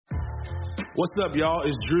What's up, y'all?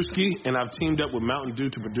 It's Drewski, and I've teamed up with Mountain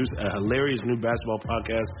Dew to produce a hilarious new basketball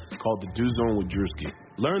podcast called The Dew Zone with Drewski.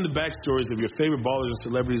 Learn the backstories of your favorite ballers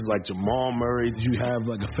and celebrities like Jamal Murray. Did you have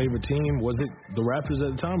like a favorite team? Was it the Raptors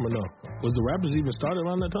at the time or no? Was the Raptors even started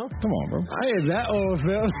around that time? Come on, bro. I ain't that old,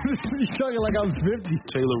 fam. You talking like I'm 50.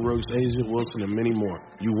 Taylor Rooks, Asia Wilson, and many more.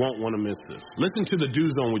 You won't want to miss this. Listen to The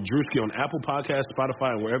Dew Zone with Drewski on Apple Podcasts,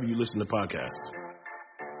 Spotify, and wherever you listen to podcasts.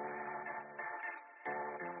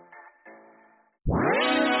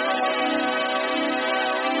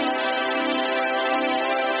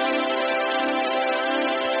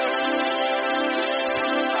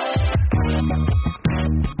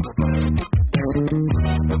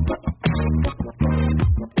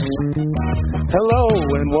 Hello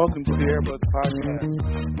and welcome to the Airbuds Podcast,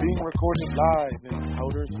 being recorded live in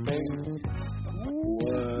outer space.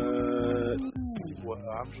 What?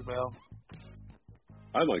 I'm Jamel.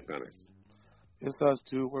 I'm Mike Benner. It's us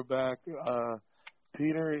two. We're back.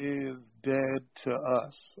 Peter is dead to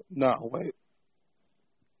us. No, wait.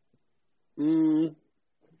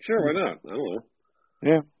 Sure, why not? I don't know.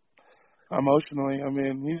 Yeah, emotionally. I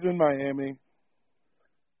mean, he's in Miami.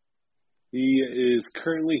 He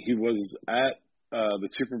was at the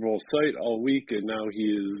Super Bowl site all week, and now he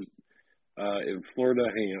is in Florida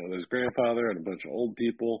hanging out with his grandfather and a bunch of old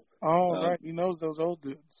people. Oh, right. He knows those old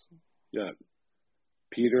dudes. Yeah.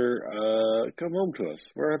 Peter, come home to us.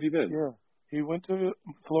 Where have you been? Yeah. He went to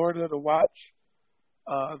Florida to watch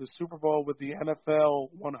the Super Bowl with the NFL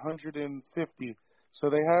 150. So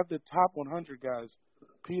they have the top 100 guys.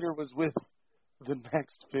 Peter was with the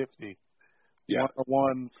next 50. Yeah.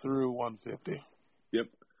 1 through 150. Yep.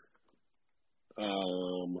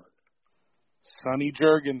 Sonny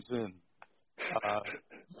Jurgensen.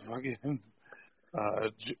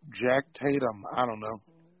 Jack Tatum. I don't know.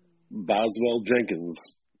 Boswell Jenkins.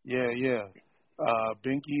 Yeah.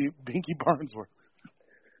 Binky Barnesworth.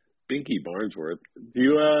 Binky Barnesworth. Did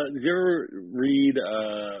you ever read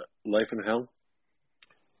Life in Hell?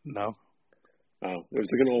 No. Oh, it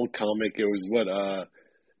was like an old comic. It was what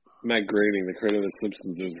Matt Groening, the creator of The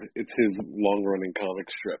Simpsons, it's his long-running comic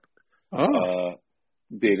strip,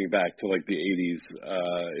 dating back to like the 80s.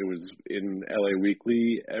 It was in LA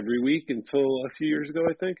Weekly every week until a few years ago,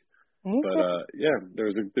 I think. Okay. But yeah, there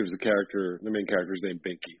was a character. The main character is named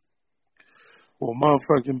Binky. Well,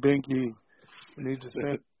 motherfucking Binky, we need to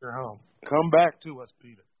send her home. Come back to us,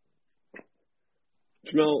 Peter.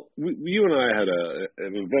 Jamel, you and I had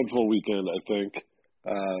an eventful weekend, I think.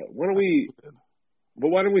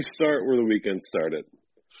 Why don't we start where the weekend started?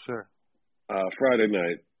 Sure. Friday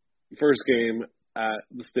night, first game at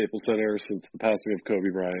the Staples Center since the passing of Kobe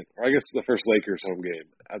Bryant. Or I guess the first Lakers home game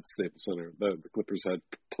at the Staples Center. The Clippers had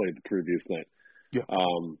played the previous night. Yeah.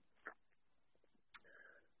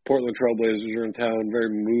 Portland Trailblazers are in town. Very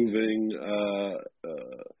moving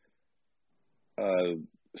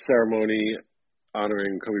ceremony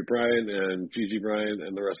honoring Kobe Bryant and Gigi Bryant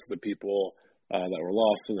and the rest of the people that were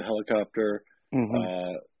lost in the helicopter.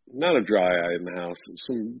 Mm-hmm. Not a dry eye in the house.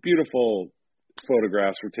 Some beautiful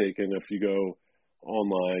photographs were taken. If you go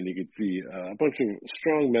online, you could see a bunch of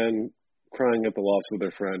strong men crying at the loss of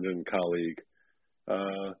their friend and colleague.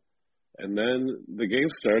 And then the game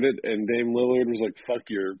started, and Dame Lillard was like, "Fuck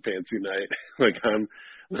your fancy night. I'm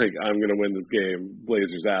gonna win this game.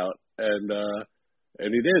 Blazers out." And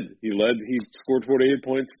he did. He scored 48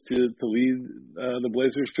 points to lead the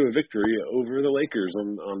Blazers to a victory over the Lakers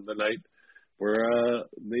on the night where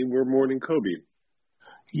they were mourning Kobe.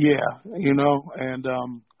 Yeah, and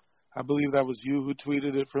I believe that was you who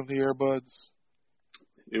tweeted it from the Airbuds.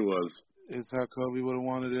 It was. It's how Kobe would have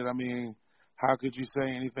wanted it. I mean, how could you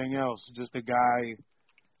say anything else? Just a guy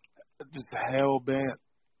just hell-bent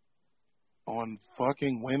on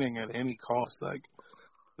fucking winning at any cost. Like,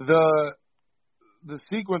 the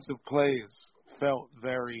sequence of plays felt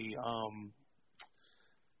very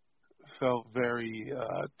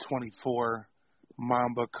 24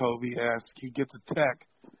 Mamba Kobe-esque. He gets a tech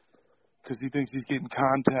because he thinks he's getting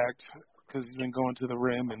contact because he's been going to the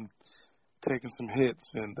rim and taking some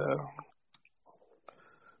hits and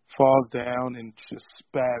falls down and just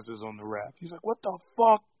spazzes on the ref. He's like, what the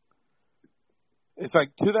fuck? It's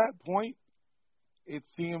like, to that point, it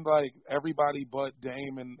seemed like everybody but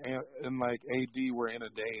Dame and like AD were in a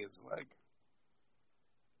daze. Like,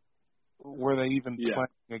 were they even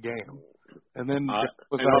playing a game? And then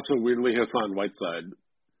also weirdly Hassan Whiteside.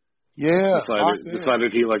 Yeah,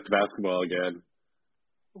 decided he liked basketball again.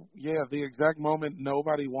 Yeah, the exact moment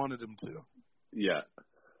nobody wanted him to. Yeah,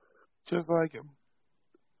 just like him.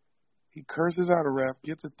 He curses out a ref,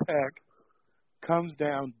 gets a tech, comes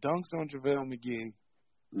down, dunks on JaVale McGee.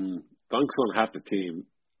 Dunks on half the team.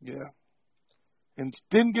 Yeah. and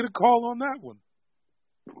didn't get a call on that one.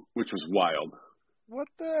 Which was wild. What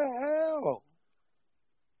the hell?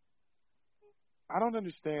 I don't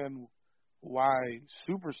understand why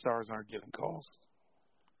superstars aren't getting calls.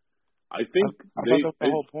 I think I thought that's the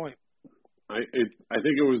whole point. I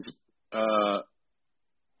think it was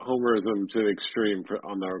homerism to the extreme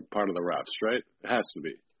on the part of the refs, right? It has to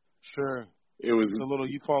be. Sure. It was a little.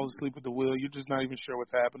 You fall asleep at the wheel. You're just not even sure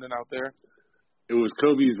what's happening out there. It was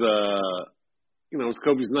Kobe's. It was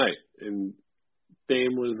Kobe's night, and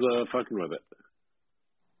Dame was fucking with it.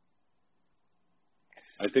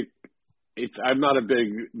 I think I'm not a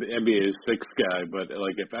big NBA's fix guy, but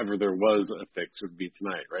like if ever there was a fix, it would be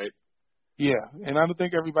tonight, right? Yeah, and I don't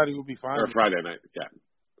think everybody would be fine. Or Friday night, yeah.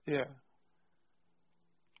 Yeah.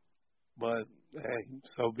 But hey,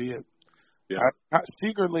 so be it. Yeah.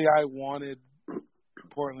 Secretly, I wanted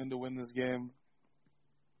Portland to win this game.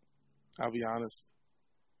 I'll be honest.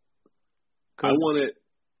 I want it.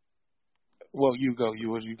 Well, you go.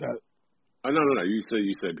 What you got? Oh, no. You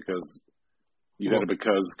said because you had a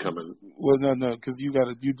because coming. Well, no, because you got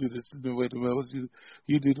to. You do this. Wait a minute.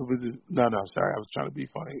 You do the. No. Sorry, I was trying to be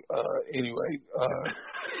funny. Anyway.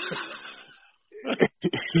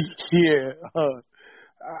 Yeah.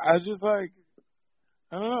 I just like.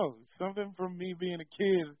 I don't know. Something from me being a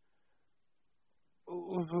kid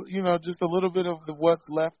was, just a little bit of what's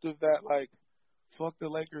left of that, like, fuck the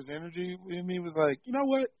Lakers energy in me was like, you know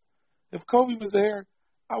what? If Kobe was there,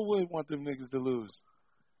 I would want them niggas to lose.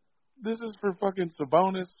 This is for fucking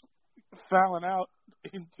Sabonis fouling out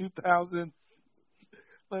in 2000.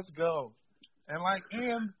 Let's go. And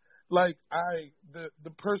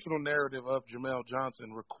the personal narrative of Jamel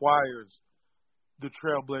Johnson requires the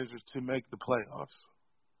Trailblazers to make the playoffs.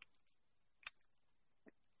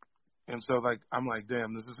 And so, I'm like,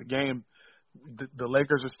 damn, this is a game. The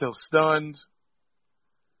Lakers are still stunned.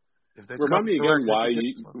 If they Remind me again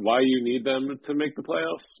why you need them to make the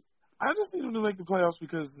playoffs? I just need them to make the playoffs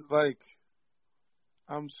because,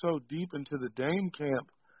 I'm so deep into the Dame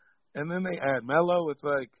camp. And then they add Melo. It's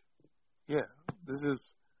like, yeah, this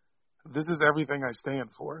is everything I stand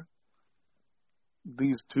for.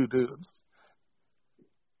 These two dudes.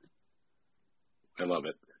 I love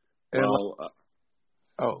it. And well,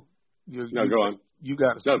 no, go on. You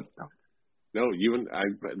got to speak now. No, you and I.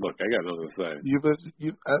 Look, I got nothing to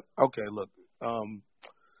say. Okay. Look,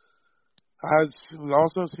 I've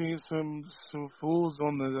also seen some fools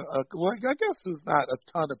on the. Well, I guess there's not a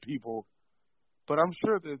ton of people, but I'm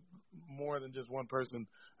sure there's more than just one person.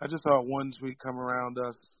 I just saw one tweet come around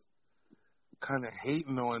us, kind of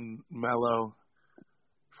hating on Melo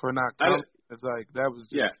for not coming. It's like that was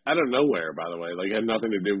just out of nowhere. By the way, it had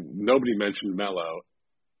nothing to do. Nobody mentioned Melo.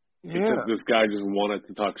 Yeah. Because this guy just wanted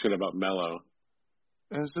to talk shit about Melo.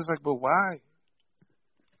 And it's just like, but why?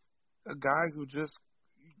 A guy who just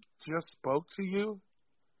spoke to you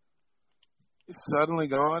is suddenly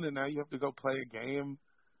gone, and now you have to go play a game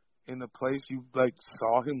in the place you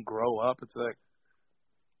saw him grow up. It's like,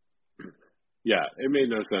 yeah, it made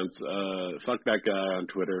no sense. Fuck that guy on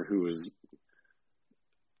Twitter who was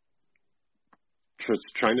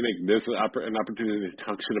trying to make this an opportunity to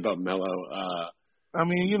talk shit about Melo. I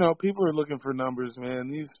mean, people are looking for numbers, man.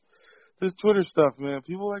 This Twitter stuff, man.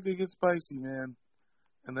 People like to get spicy, man,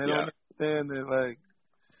 and they don't understand that,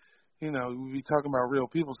 we be talking about real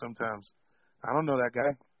people sometimes. I don't know that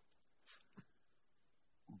guy,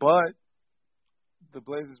 but the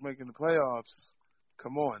Blazers making the playoffs.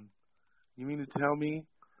 Come on, you mean to tell me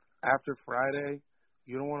after Friday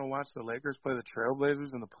you don't want to watch the Lakers play the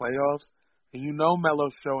Trailblazers in the playoffs, and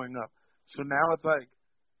Melo's showing up? So now it's like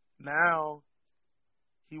now.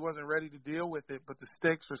 He wasn't ready to deal with it, but the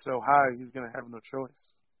stakes are so high, he's going to have no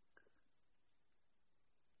choice.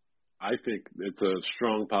 I think it's a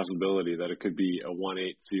strong possibility that it could be a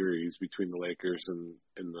 1-8 series between the Lakers and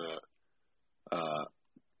the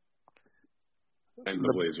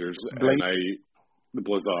Blazers the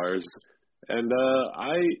Blazers, and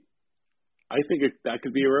I think that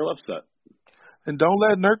could be a real upset. And don't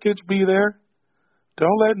let Nurkic be there.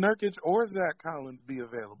 Don't let Nurkic or Zach Collins be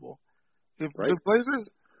available.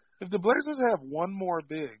 If the Blazers have one more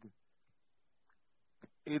big,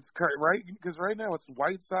 it's right because right now it's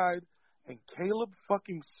Whiteside and Caleb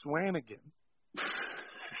fucking Swanigan.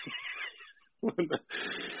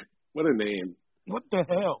 What a name! What the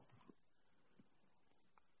hell?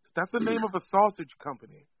 That's the name of a sausage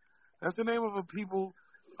company. That's the name of people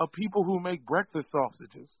who make breakfast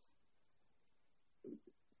sausages.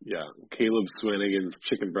 Yeah, Caleb Swanigan's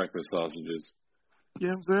chicken breakfast sausages. You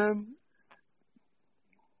know what I'm saying?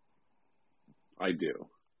 I do.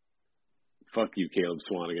 Fuck you, Caleb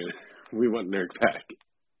Swanigan. We want Nurk back.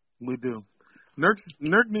 We do.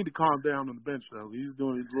 Nurk need to calm down on the bench though. He's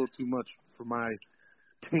doing a little too much for my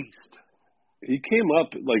taste. He came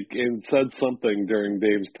up and said something during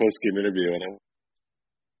Dame's post-game interview, and I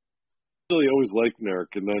really always liked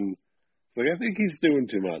Nurk, and then it's like I think he's doing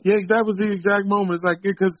too much. Yeah, that was the exact moment. It's like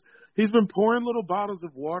because he's been pouring little bottles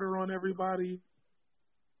of water on everybody,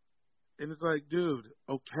 and it's like, dude,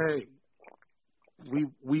 okay,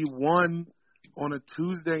 we won on a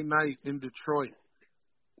Tuesday night in Detroit.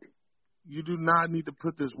 You do not need to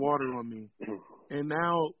put this water on me. And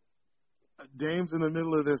now Dame's in the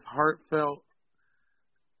middle of this heartfelt,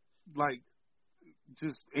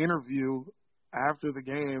 just interview after the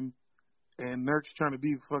game, and Nurk's trying to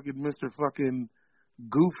be fucking Mr. fucking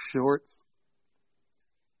Goof Shorts.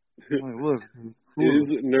 Like, look. Is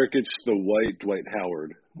Nurkic the white Dwight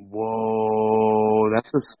Howard? Whoa,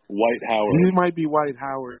 that's a White Howard. He might be White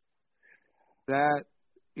Howard. That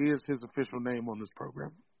is his official name on this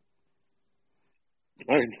program.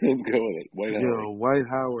 All right, let's go with it. White Howard. Yo, White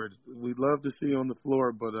Howard. We'd love to see you on the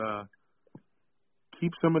floor, but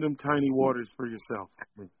keep some of them tiny waters for yourself.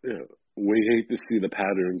 Yeah, we hate to see the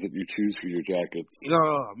patterns that you choose for your jackets.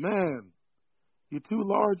 Oh, man. You're too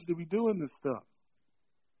large to be doing this stuff.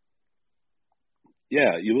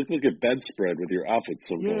 Yeah, you look like a bedspread with your outfits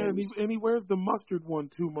sometimes. Yeah, and he wears the mustard one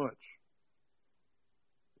too much.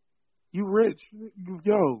 You rich.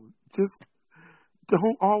 Yo, just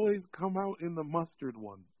don't always come out in the mustard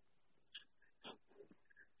one.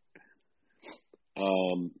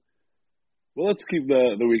 Well, let's keep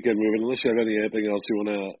the weekend moving. Unless you have anything else you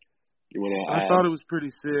wanna add. I thought it was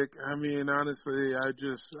pretty sick. I mean, honestly, I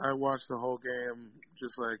watched the whole game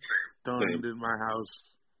just stunned in my house.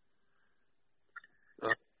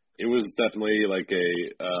 It was definitely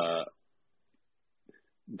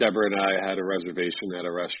Deborah and I had a reservation at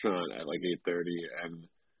a restaurant at 8:30, and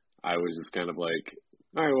I was just kind of like,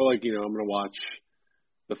 all right, well, I'm gonna watch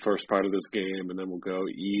the first part of this game, and then we'll go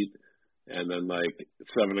eat, and then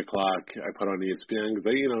 7 o'clock I put on ESPN because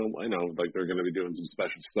I know they're gonna be doing some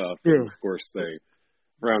special stuff. Yeah. And of course,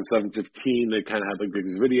 around 7:15 they kind of had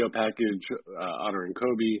this video package honoring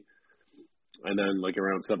Kobe. And then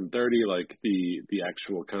around 7:30, the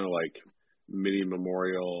actual kind of mini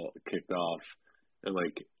memorial kicked off, and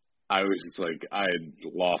I was just I had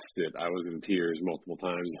lost it. I was in tears multiple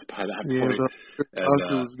times by that point.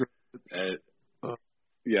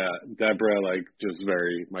 Yeah, Deborah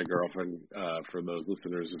my girlfriend for those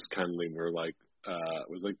listeners just kindly was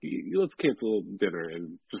let's cancel dinner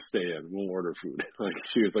and just stay in. We'll order food.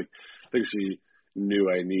 She was I think she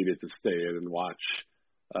knew I needed to stay in and watch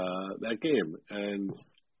that game, and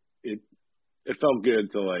it felt good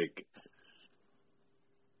to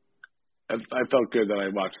I felt good that I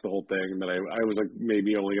watched the whole thing, and that I was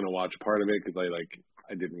maybe only going to watch part of it because I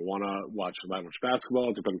didn't want to watch that much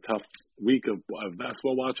basketball. It's been a tough week of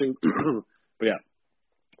basketball watching, but yeah,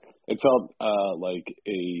 it felt like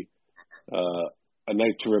a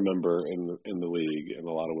night to remember in the league in a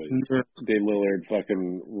lot of ways. Yeah. Dame Lillard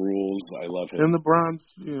fucking rules. I love him. And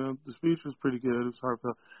LeBron's, the speech was pretty good. It was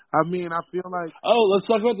heartfelt. I mean, I feel like. Oh, let's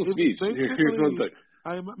talk about the speech. Here's one thing.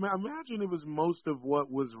 I imagine it was most of what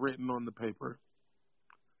was written on the paper.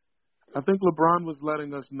 I think LeBron was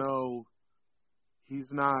letting us know he's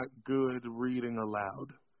not good reading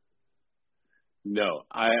aloud. No,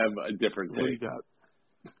 I have a different take. What do you got?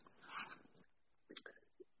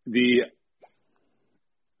 The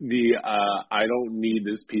I don't need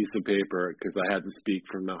this piece of paper because I had to speak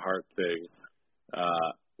from the heart thing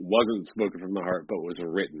wasn't spoken from the heart, but was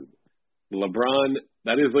written. LeBron,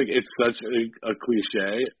 that is it's such a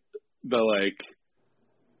cliche. The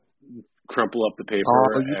crumple up the paper.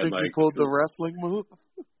 Oh, you think he pulled the wrestling move?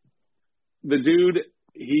 The dude,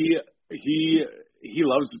 he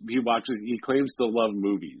claims to love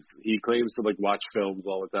movies. He claims to watch films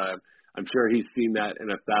all the time. I'm sure he's seen that in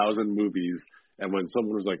 1,000 movies. And when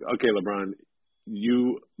someone was like, okay, LeBron,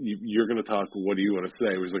 you're going to talk, what do you want to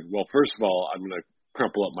say? He was like, well, first of all, I'm going to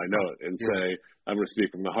crumple up my note and say, I'm going to speak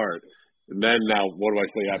from the heart. And then now, what do I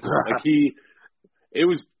say after that? It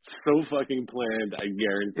was so fucking planned, I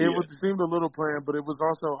guarantee it. It seemed a little planned, but it was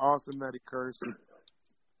also awesome that he cursed.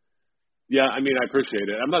 Yeah, I mean, I appreciate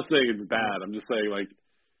it. I'm not saying it's bad. I'm just saying,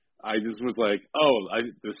 I just was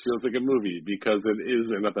this feels like a movie because it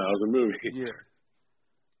is in 1,000 movies. Yeah.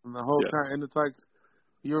 And the whole time, and it's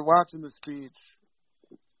you're watching the speech,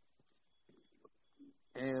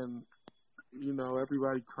 and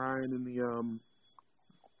everybody crying in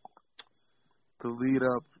the lead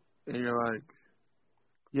up, and you're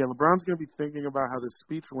yeah, LeBron's gonna be thinking about how the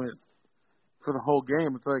speech went for the whole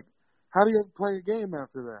game. It's how do you play a game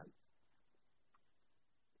after that?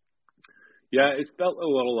 Yeah, it felt a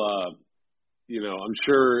little. I'm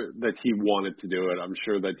sure that he wanted to do it. I'm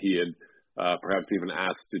sure that he had perhaps even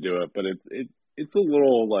asked to do it. But it's a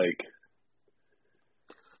little like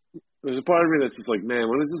there's a part of me that's just like, man,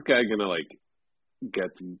 when is this guy gonna like get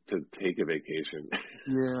to take a vacation?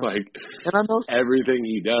 Yeah. Like, and I know everything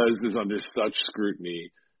he does is under such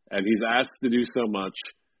scrutiny, and he's asked to do so much,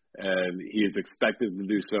 and he is expected to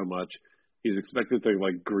do so much. He's expected to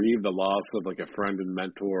like grieve the loss of like a friend and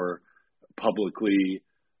mentor publicly,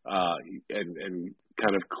 and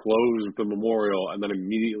kind of close the memorial, and then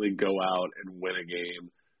immediately go out and win a game.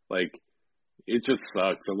 Like, it just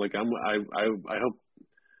sucks. I'm like, I hope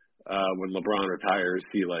when LeBron retires,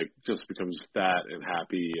 he like just becomes fat and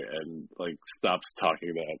happy and like stops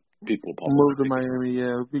talking to people publicly. Move to Miami,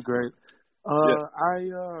 yeah, it'd be great. I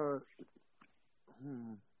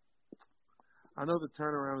know the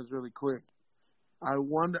turnaround is really quick. I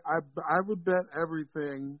wonder. I would bet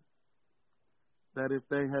everything that if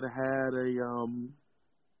they had a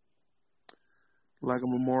like a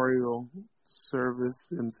memorial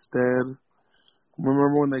service instead.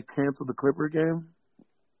 Remember when they canceled the Clipper game?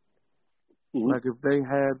 Mm-hmm. Like if they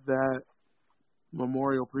had that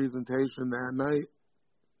memorial presentation that night,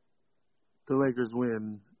 the Lakers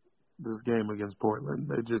win this game against Portland.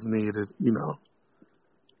 They just needed,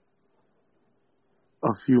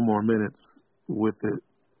 a few more minutes with it.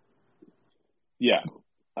 Yeah,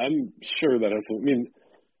 I'm sure that has. I mean,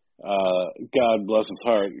 God bless his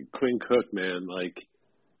heart, Quinn Cook, man. Like,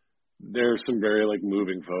 there's some very like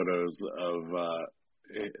moving photos of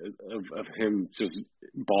him just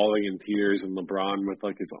bawling in tears, and LeBron with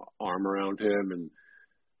like his arm around him, and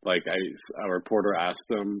like a reporter asked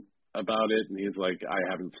him about it, and he's like, I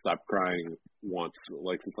haven't stopped crying once,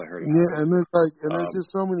 like since I heard it. Yeah, and there's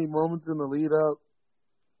just so many moments in the lead up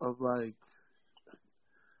of like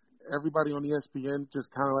everybody on ESPN just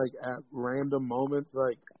kind of like at random moments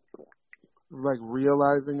like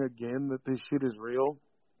realizing again that this shit is real.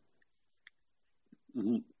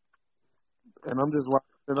 Mm-hmm. And I'm just watching,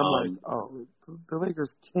 and I'm like, oh, the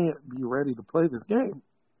Lakers can't be ready to play this game.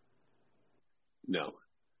 No.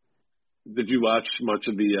 Did you watch much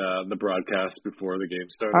of the broadcast before the game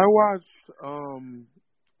started? I watched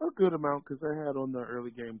a good amount because I had on the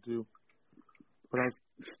early game too. But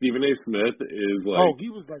Stephen A. Smith is like, oh, he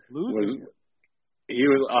was like losing it. He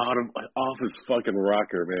was off his fucking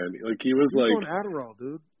rocker, man. Like he was like on Adderall,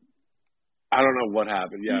 dude. I don't know what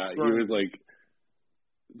happened. Yeah, he was like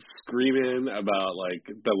screaming about like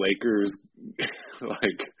the Lakers,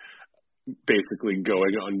 like basically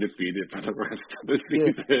going undefeated for the rest of the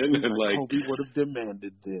season, and like Kobe would have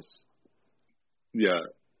demanded this. Yeah,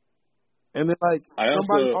 and then like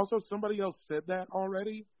somebody else said that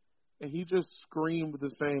already, and he just screamed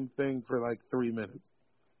the same thing for like 3 minutes.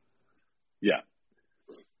 Yeah.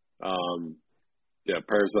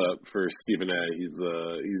 Prayers up for Stephen A. He's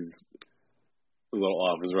a little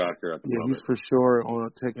off his rocker at the moment. He's for sure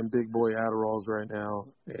taking big boy Adderalls right now,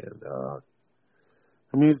 and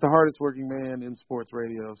I mean he's the hardest working man in sports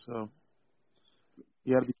radio, so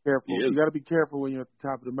you got to be careful. You got to be careful when you're at the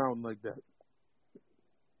top of the mountain like that.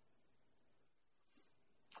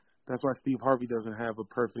 That's why Steve Harvey doesn't have a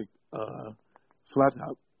perfect flat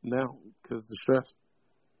top now because the stress.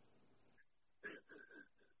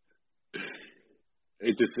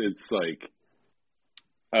 It's like,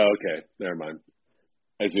 oh, okay, never mind.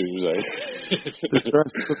 I see what you're saying.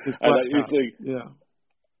 I thought you were saying, yeah.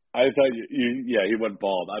 I thought he went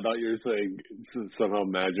bald. I thought you were saying somehow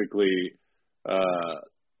magically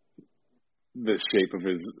the shape of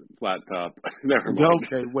his flat top. Never mind.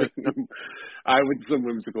 Okay, wait. I went some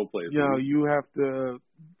whimsical place. You have to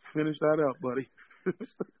finish that up, buddy.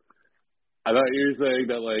 I thought you were saying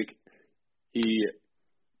that like he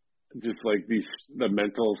just like the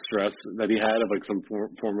mental stress that he had of like some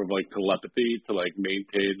form of like telepathy to like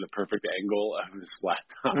maintain the perfect angle of his flat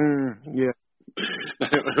top. Yeah.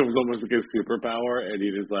 It was almost like a superpower, and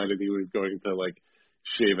he decided he was going to like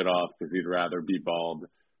shave it off because he'd rather be bald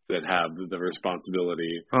than have the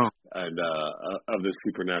responsibility and of this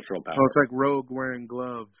supernatural power. Oh, it's like Rogue wearing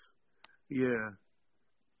gloves. Yeah.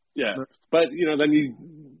 Yeah, but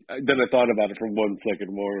then I thought about it for 1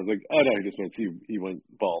 second more. I was like, oh no, he went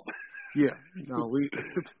bald. Yeah, no,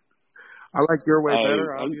 I like your way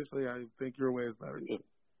better. Obviously, I think your way is better.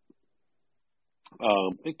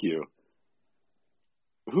 Thank you.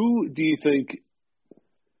 Who do you think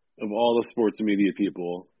of all the sports media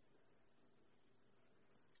people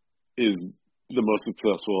is the most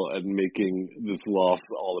successful at making this loss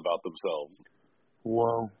all about themselves?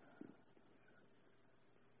 Whoa.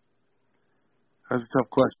 That's a tough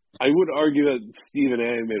question. I would argue that Stephen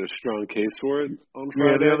A. made a strong case for it on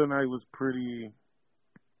Friday. Yeah, the other night was pretty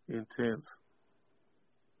intense.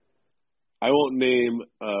 I won't name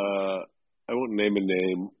a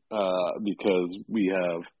name because we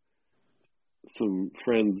have some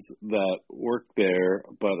friends that work there,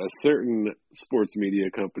 but a certain sports media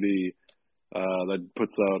company that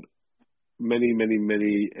puts out many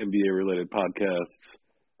NBA related podcasts.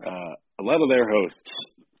 A lot of their hosts,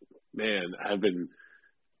 man, have been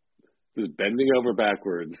just bending over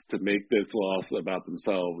backwards to make this loss about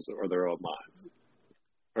themselves or their own lives,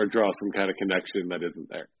 or draw some kind of connection that isn't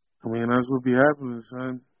there. I mean, that's what be happening,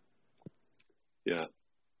 son. Yeah.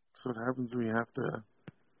 That's what happens when you have to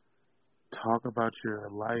talk about your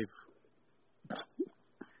life.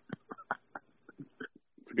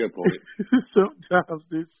 It's a good point. Sometimes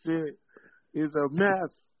this shit is a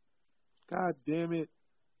mess. God damn it.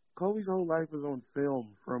 Kobe's whole life is on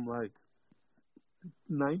film from like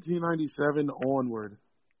 1997 onward.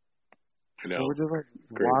 I know. And we're just like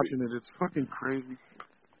watching it. It's fucking crazy.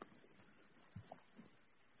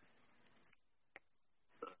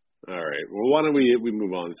 All right. Well, why don't we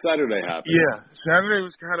move on? Saturday happened. Yeah, Saturday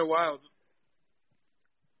was kind of wild.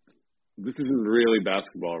 This isn't really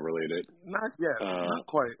basketball related. Not yet. Not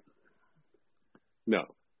quite.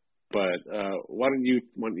 No. But why don't you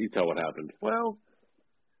tell what happened? Well,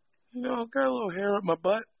 I've got a little hair up my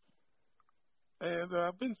butt, and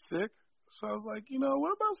I've been sick, so I was like,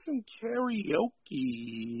 what about some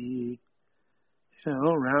karaoke?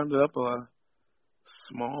 Rounded up a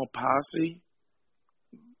small posse.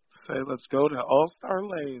 Say, let's go to All-Star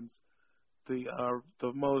Lanes, the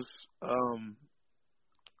most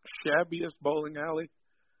shabbiest bowling alley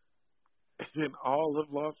in all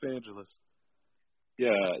of Los Angeles.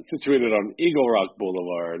 Yeah, situated on Eagle Rock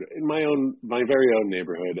Boulevard in my very own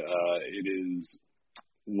neighborhood. It is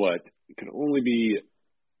what can only be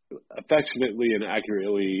affectionately and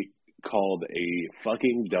accurately called a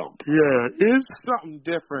fucking dump. Yeah, it's something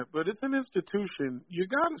different, but it's an institution. You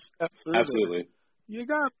gotta step through. Absolutely. You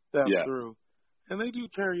got to step through. And they do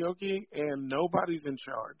karaoke, and nobody's in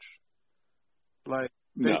charge. Like,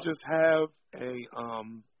 they just have a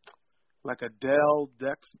Dell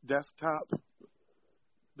desktop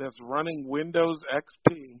that's running Windows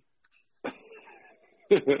XP.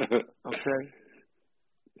 Okay?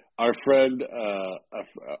 Our friend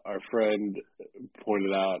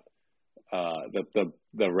pointed out that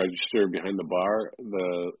the register behind the bar,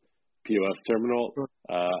 the POS terminal,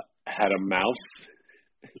 had a mouse.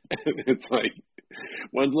 It's like,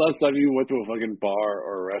 when's the last time you went to a fucking bar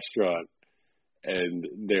or a restaurant and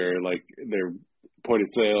their point of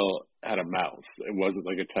sale had a mouse? It wasn't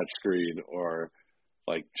like a touch screen or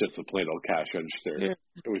like just a plain old cash register. Yeah.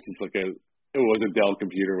 It was just like it was a Dell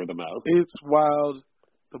computer with a mouse. It's wild.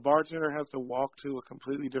 The bartender has to walk to a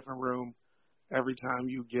completely different room every time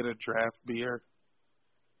you get a draft beer.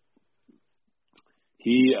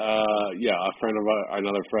 He,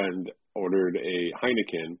 another friend ordered a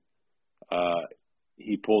Heineken.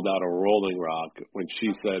 He pulled out a Rolling Rock when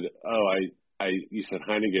she said, "Oh, you said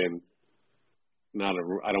Heineken, I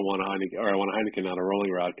don't want a Heineken, or I want a Heineken, not a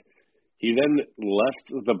Rolling Rock." He then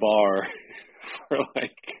left the bar for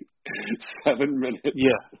like 7 minutes.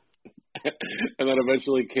 Yeah, and then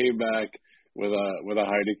eventually came back with a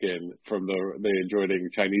Heineken from the adjoining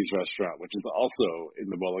Chinese restaurant, which is also in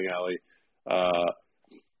the bowling alley.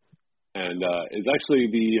 And is actually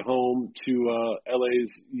the home to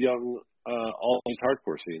LA's young all-these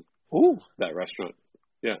hardcore scene. Ooh. That restaurant.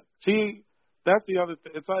 Yeah. See, that's the other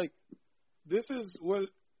thing. It's like, this is what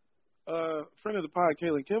a friend of the pod,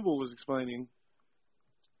 Kaylin Kimball, was explaining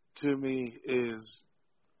to me is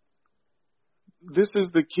this is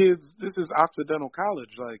Occidental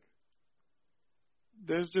College. Like,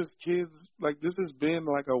 there's just kids, like, this has been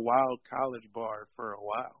like a wild college bar for a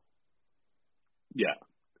while. Yeah.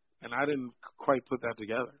 And I didn't quite put that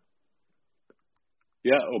together.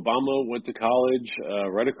 Yeah, Obama went to college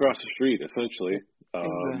right across the street, essentially.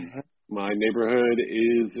 My neighborhood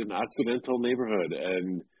is an Occidental neighborhood,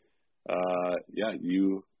 and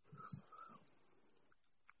you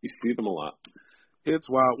see them a lot. It's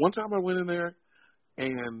wild. One time I went in there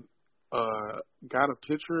and got a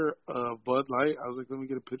picture of Bud Light. I was like, let me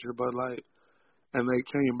get a picture of Bud Light. And they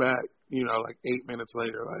came back, like 8 minutes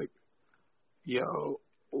later, like, yo,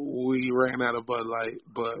 we ran out of Bud Light,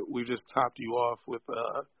 but we just topped you off with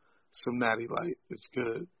some Natty Light. It's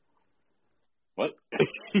good. What?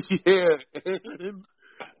 Yeah.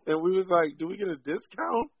 And we was like, do we get a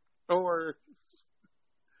discount? And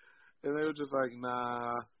they were just like,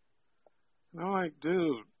 nah. And I'm like,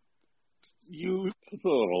 dude, you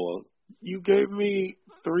gave me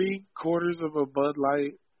 3/4 of a Bud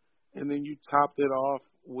Light, and then you topped it off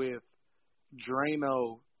with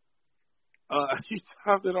Drano. You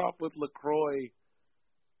topped it off with LaCroix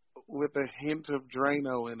with a hint of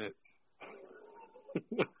Drano in it.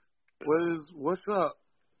 What's up?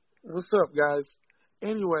 What's up, guys?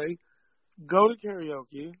 Anyway, go to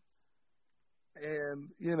karaoke. And,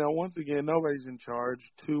 once again, nobody's in charge.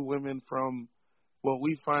 2 women from what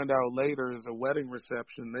we find out later is a wedding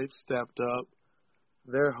reception. They've stepped up.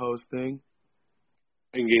 They're hosting.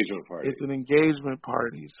 Engagement party. It's an engagement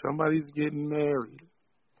party. Somebody's getting married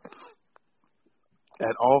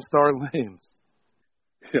at All-Star Lanes.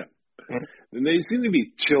 Yeah. And they seem to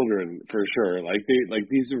be children for sure.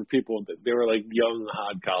 These are people that they were like young,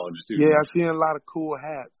 hot college students. Yeah, I've seen a lot of cool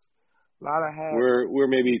hats. A lot of hats.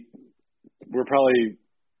 We're probably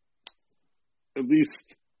at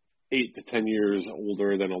least 8 to 10 years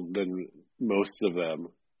older than most of them.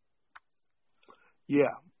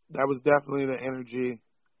 Yeah, that was definitely the energy.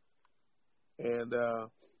 And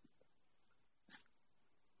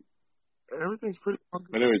everything's pretty fun.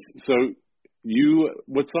 Anyways, so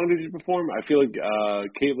what song did you perform? I feel like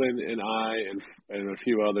Caitlin and I and a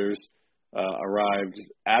few others arrived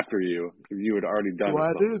after you. You had already done Well, a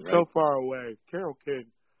I song, did it right? so far away. Carole King.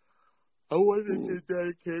 I wanted to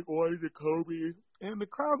dedicate one to Kobe. And the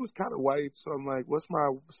crowd was kind of white, so I'm like, what's my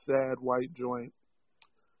sad white joint?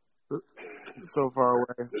 So far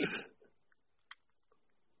away.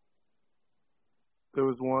 There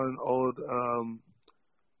was one old,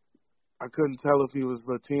 I couldn't tell if he was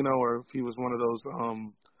Latino or if he was one of those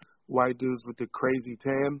white dudes with the crazy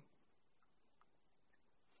tan.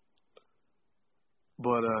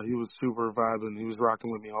 But he was super vibing. He was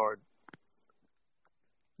rocking with me hard.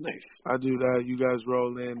 Nice. I do that. You guys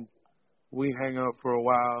roll in. We hang out for a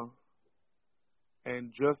while.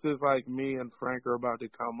 And just as like me and Frank are about to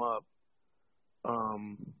come up.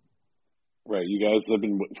 Right. You guys have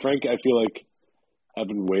been, Frank, I feel like, I've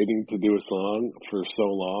been waiting to do a song for so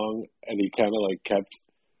long, and he kind of like kept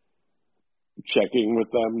checking with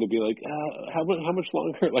them to be like, how much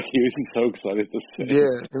longer? Like he was so excited to sing.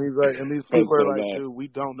 Yeah, and he's like, and these people so are like, bad. dude, we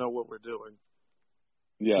don't know what we're doing.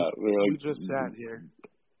 Yeah, they're like, we just sat here.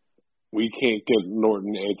 We can't get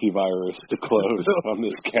Norton antivirus to close on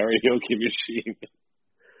this karaoke machine.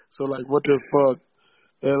 So like, what the fuck?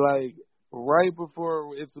 And like, right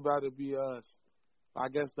before it's about to be us, I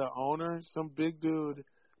guess the owner, some big dude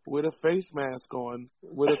with a face mask on,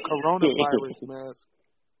 with a coronavirus mask,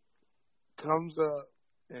 comes up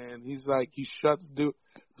and he's like, he shuts dude.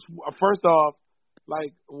 First off,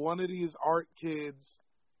 like one of these art kids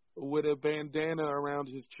with a bandana around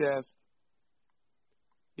his chest,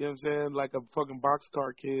 you know what I'm saying, like a fucking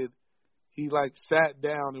boxcar kid. He like sat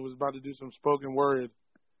down and was about to do some spoken word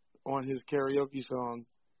on his karaoke song,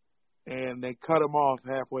 and they cut him off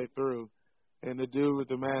halfway through. And the dude with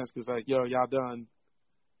the mask is like, yo, y'all done.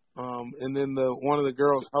 And then one of the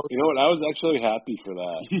girls. You know what? I was actually happy for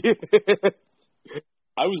that. Yeah.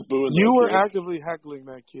 I was booing You that were kid. actively heckling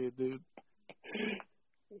that kid, dude.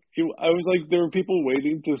 I was like, there were people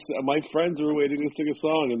waiting to. My friends were waiting to sing a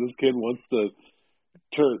song, and this kid wants to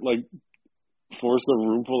force a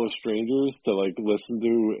room full of strangers to like listen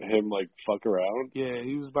to him like fuck around. Yeah,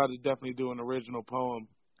 he was about to definitely do an original poem.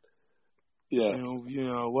 Yeah. You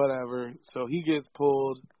know, whatever. So he gets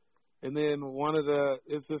pulled, and then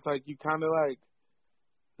it's just like you kind of like,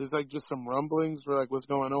 there's like just some rumblings for like what's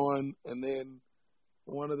going on, and then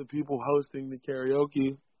one of the people hosting the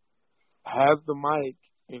karaoke has the mic,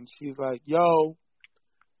 and she's like, yo,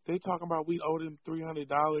 they talking about we owed him $300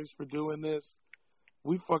 for doing this.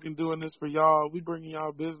 We fucking doing this for y'all. We bringing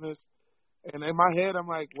y'all business. And in my head, I'm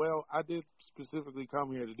like, well, I did specifically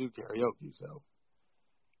come here to do karaoke, so.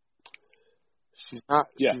 She's not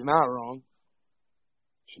wrong.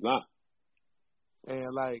 She's not.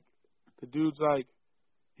 And like the dude's like,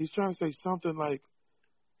 he's trying to say something like,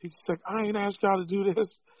 he's just like, I ain't asked y'all to do this.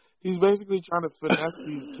 He's basically trying to finesse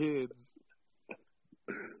these kids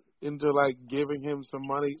into like giving him some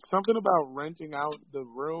money. Something about renting out the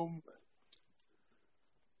room.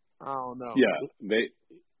 I don't know.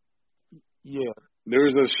 Yeah. There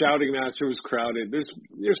was a shouting match. It was crowded.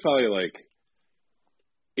 There's probably like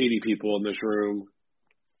 80 people in this room.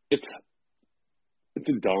 It's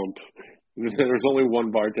a dump. There's only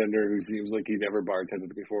one bartender who seems like he never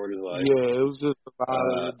bartended before in his life. Yeah, it was just a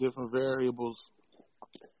lot of different variables.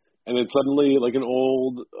 And then suddenly, like an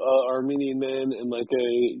old Armenian man and like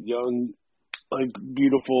a young, like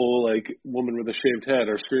beautiful, like woman with a shaved head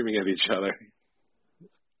are screaming at each other.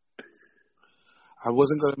 I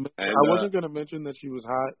wasn't gonna mention that she was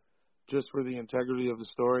hot, just for the integrity of the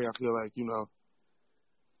story. I feel like,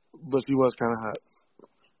 but she was kind of hot.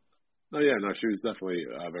 Oh yeah, no, she was definitely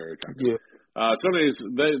very attractive. Yeah. So anyways,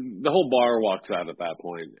 the whole bar walks out at that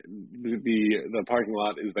point. The parking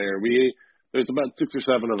lot is there. We There's about 6 or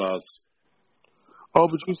 7 of us. Oh,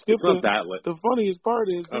 but you skipped It's not that lit. the funniest part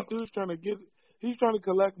is this dude's trying to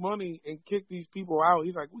collect money and kick these people out.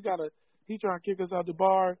 He's like, he's trying to kick us out the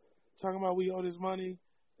bar, talking about we owe this money.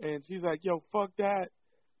 And she's like, yo, fuck that.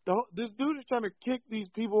 This dude is trying to kick these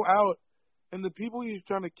people out, and the people he's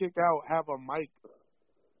trying to kick out have a mic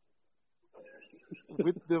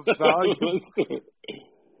with the volume.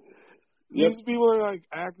 These people are like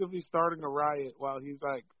actively starting a riot while he's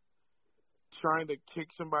like trying to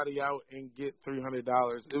kick somebody out and get $300.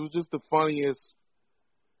 It was just the funniest.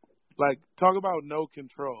 Like, talk about no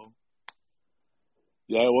control.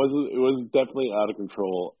 Yeah, it was definitely out of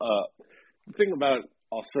control. The thing about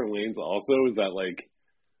All-Star Lanes also is that, like,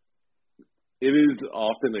 it is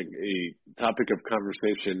often a topic of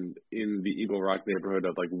conversation in the Eagle Rock neighborhood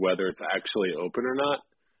of, like, whether it's actually open or not.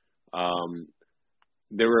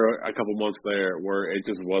 There were a couple months there where it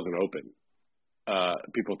just wasn't open.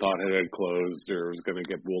 People thought it had closed or was going to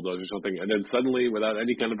get bulldozed or something, and then suddenly, without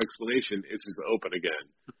any kind of explanation, it's just open again.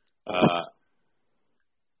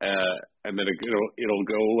 And then it'll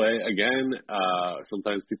go away again.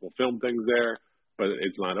 Sometimes people film things there, but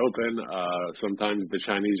it's not open. Sometimes the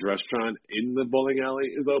Chinese restaurant in the bowling alley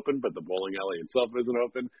is open, but the bowling alley itself isn't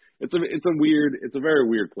open. It's a very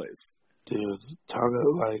weird place. Dude,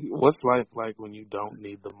 what's life like when you don't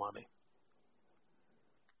need the money?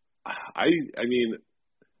 I mean,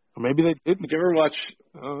 or maybe they didn't. Did you ever watch?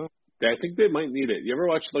 I think they might need it. You ever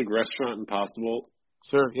watch like Restaurant Impossible?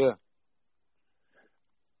 Sure, yeah.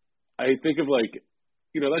 I think of like,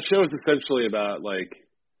 that show is essentially about like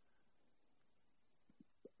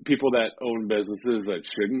people that own businesses that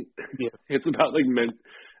shouldn't. Yeah. It's about like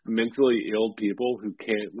mentally ill people who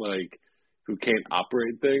can't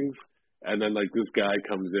operate things, and then like this guy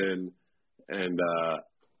comes in and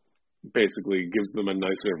basically gives them a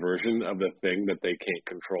nicer version of the thing that they can't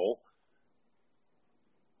control.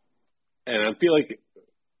 And I feel like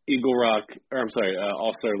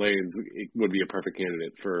All-Star Lanes would be a perfect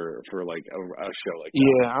candidate for like a show like that.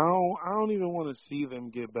 Yeah, I don't even want to see them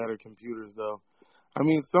get better computers though. I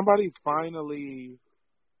mean, somebody finally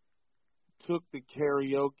took the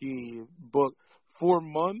karaoke book. For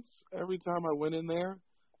months, every time I went in there,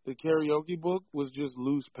 the karaoke book was just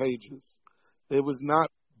loose pages. It was not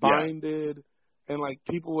binded, and like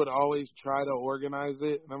people would always try to organize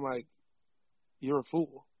it, and I'm like, you're a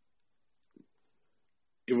fool.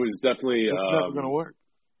 It was definitely it's never gonna work.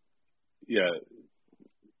 Yeah,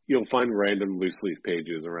 you'll find random loose leaf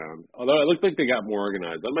pages around. Although it looked like they got more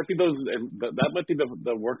organized. That might be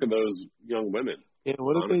the work of those young women. Yeah,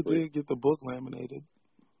 what if honestly. they did get the book laminated?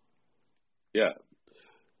 Yeah.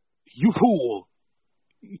 You fool!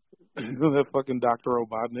 You know that fucking Dr.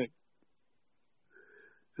 Robotnik?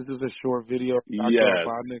 This is a short video of Dr.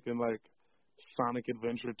 Robotnik in like Sonic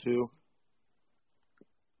Adventure 2.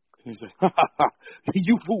 And he's like, ha ha ha,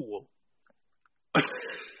 you fool.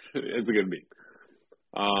 It's a good beat.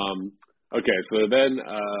 Okay, so then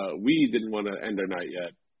we didn't want to end our night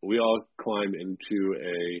yet. We all climb into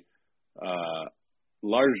a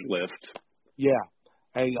large lift. Yeah,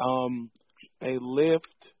 a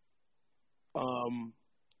lift,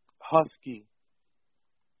 husky.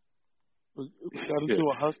 We got into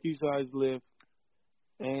a husky-sized lift,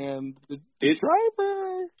 and the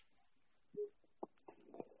driver,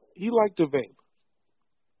 he liked to vape.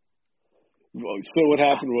 So what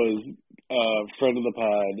happened was, friend of the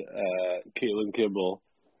pod, Caitlin Kimball,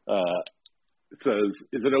 says,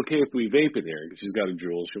 "Is it okay if we vape in here?" Because she's got a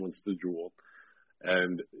Juul. She wants to Juul.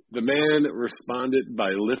 And the man responded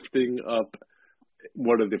by lifting up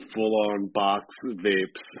one of the full-on box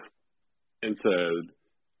vapes and said,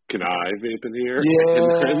 "Can I vape in here?" Yeah.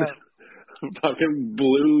 And then fucking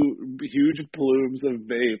huge plumes of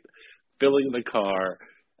vape filling the car.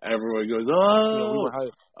 Everyone goes, "Oh!" Yeah, we were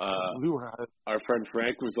hyped. We were hyped. Our friend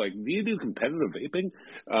Frank was like, "Do you do competitive vaping?"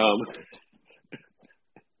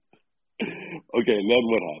 Okay, and then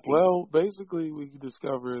what happened? Well, basically, we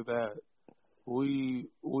discovered that we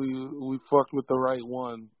fucked with the right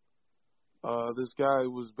one. This guy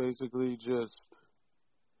was basically just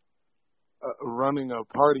running a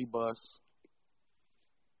party bus.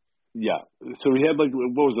 Yeah. So he had like,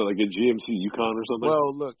 what was it, like a GMC Yukon or something?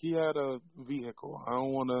 Well, look, he had a vehicle. I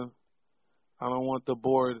don't want the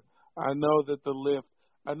board. I know that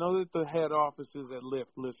the head offices at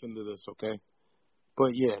Lyft listen to this, okay?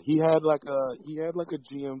 But yeah, he had like a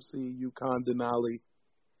GMC Yukon Denali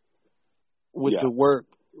with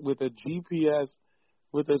with a GPS,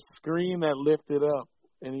 with a screen that lifted up,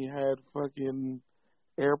 and he had fucking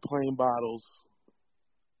airplane bottles.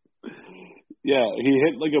 Yeah, he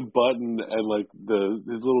hit like a button and like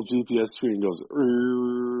his little GPS screen goes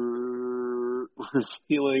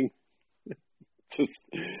revealing just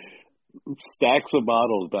stacks of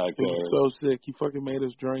bottles back He there. was so sick. He fucking made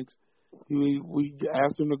us drinks. We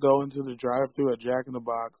asked him to go into the drive-thru at Jack in the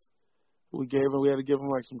Box. We had to give him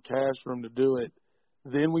like some cash for him to do it.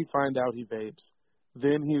 Then we find out he vapes.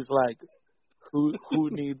 Then he's like, who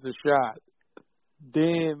needs a shot?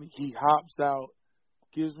 Then he hops out,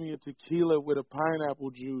 gives me a tequila with a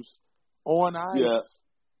pineapple juice on ice. Yeah.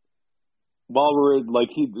 While we're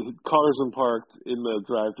his car's been parked in the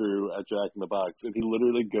drive-thru at Jack in the Box, and he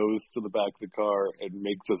literally goes to the back of the car and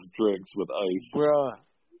makes us drinks with ice. Bruh.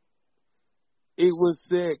 It was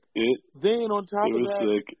sick. Then on top of that,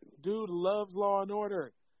 sick. Dude loves Law and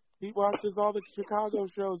Order. He watches all the Chicago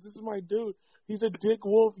shows. This is my dude. He's a Dick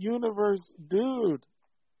Wolf universe dude.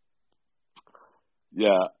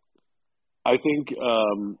 Yeah. I think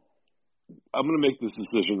I'm going to make this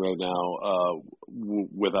decision right now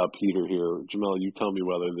without Peter here. Jamel, you tell me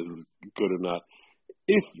whether this is good or not.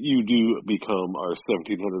 If you do become our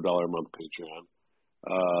 $1,700 a month Patreon,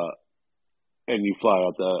 and you fly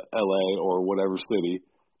out to LA or whatever city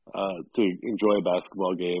to enjoy a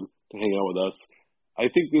basketball game, to hang out with us, I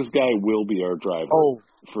think this guy will be our driver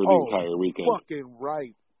for the entire weekend. Fucking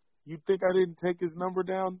right. You think I didn't take his number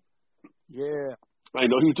down? Yeah. I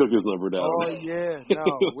know he took his number down. Oh, yeah. No,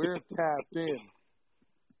 we're tapped in.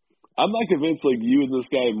 I'm not convinced you and this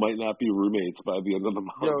guy might not be roommates by the end of the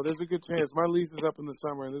month. Yo, there's a good chance. My lease is up in the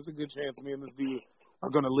summer, and there's a good chance me and this dude are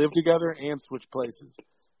going to live together and switch places.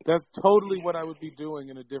 That's totally what I would be doing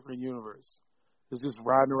in a different universe. Is just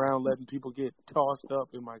riding around letting people get tossed up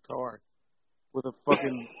in my car with a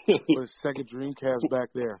fucking with a second Dreamcast back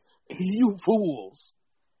there. You fools.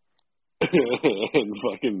 And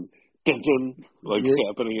fucking dun-dun,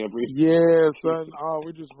 happening every... Yeah, son. Oh,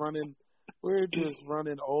 we're just running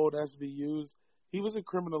old SVUs. He was a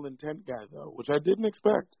criminal intent guy, though, which I didn't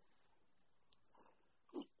expect.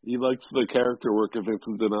 He likes the character work of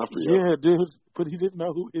Vincent D'Onofrio. Yeah, dude. But he didn't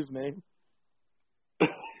know his name.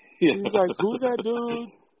 Yeah. He was like, who's that dude?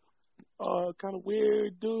 Kind of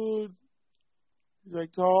weird dude. He's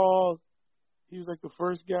like tall. He was like the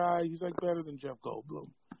first guy. He's like better than Jeff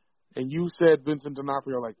Goldblum. And you said Vincent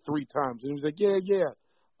D'Onofrio like 3 times. And he was like, yeah.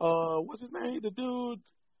 What's his name? The dude.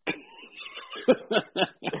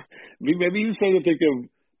 Maybe you say to think of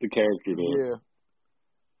the character name. Yeah.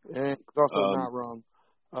 And it's also not wrong.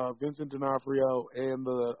 Vincent D'Onofrio and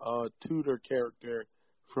the Tudor character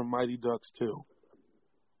from Mighty Ducks 2.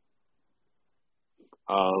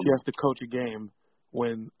 He has to coach a game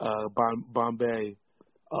when Bombay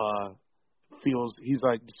feels he's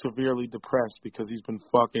like severely depressed because he's been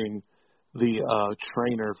fucking the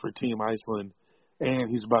trainer for Team Iceland, and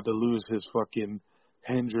he's about to lose his fucking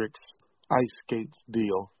Hendrix ice skates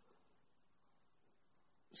deal.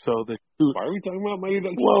 So why are we talking about Mighty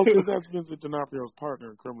Ducks? Well, because that's Vincent D'Onofrio's partner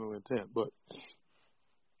in Criminal Intent, but.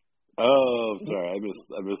 Oh, sorry, I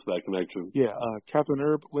missed that connection. Yeah, Catherine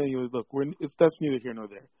Erb. Well, look, that's neither here nor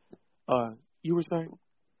there. You were saying?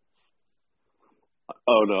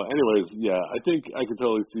 Oh no. Anyways, yeah, I think I could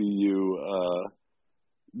totally see you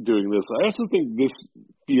doing this. I also think this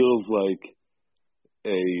feels like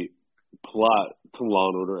a plot to Law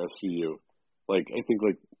and Order SVU. I think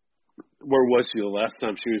where was she the last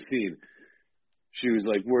time she was seen? She was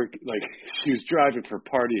she was driving for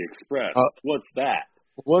Party Express. What's that?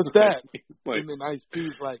 What's that? And then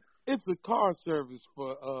Ice-T's like, it's a car service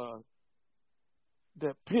for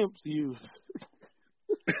that pimps use.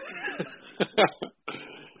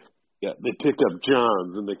 Yeah, they pick up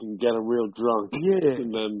Johns and they can get them real drunk. Yeah.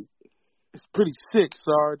 And then it's pretty sick,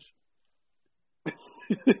 Sarge.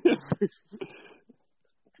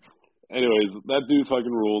 Anyways, that dude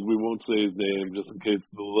fucking ruled. We won't say his name just in case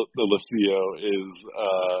the Lucio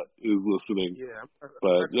is listening. Yeah,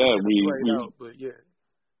 but yeah, but yeah,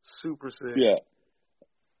 super sick. Yeah.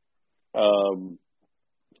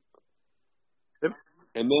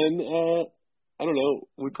 And then I don't know.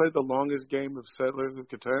 We played the longest game of Settlers of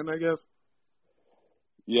Catan, I guess.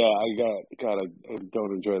 Yeah, I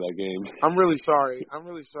don't enjoy that game. I'm really sorry.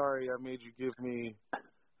 I made you give me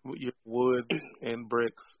your woods and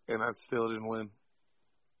bricks, and I still didn't win.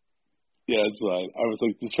 Yeah, it's fine. I was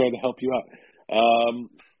just trying to help you out.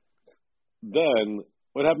 Then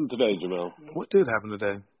what happened today, Jamel? What did happen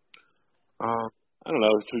today? I don't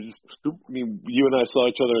know. You and I saw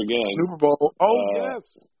each other again. Super Bowl. Oh yes,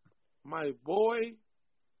 my boy.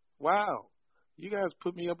 Wow, you guys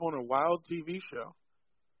put me up on a wild TV show.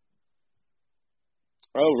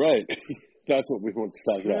 Oh right. That's what we want to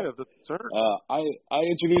talk about. Yeah, The Circle. I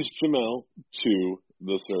introduced Jamel to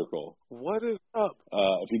The Circle. What is up?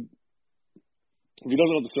 If you don't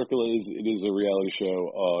know what The Circle is, it is a reality show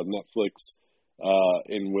on Netflix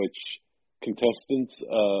in which contestants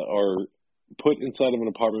are put inside of an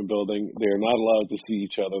apartment building. They are not allowed to see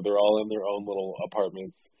each other. They're all in their own little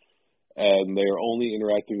apartments, and they are only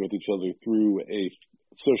interacting with each other through a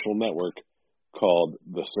social network called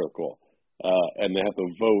The Circle. And they have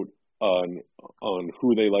to vote on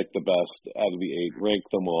who they like the best out of the 8, rank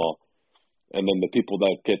them all. And then the people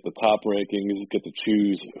that get the top rankings get to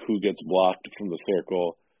choose who gets blocked from the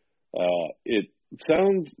circle. It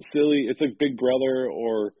sounds silly. It's like Big Brother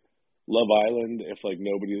or Love Island if like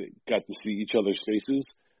nobody got to see each other's faces.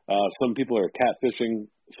 Some people are catfishing.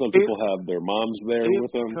 Some people have their moms there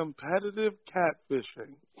with them. Competitive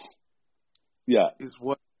catfishing. Yeah. Is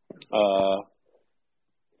what.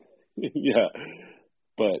 Yeah.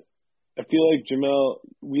 But I feel like, Jamel,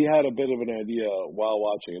 we had a bit of an idea while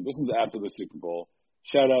watching it. This is after the Super Bowl.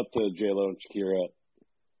 Shout out to J-Lo and Shakira.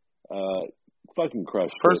 Fucking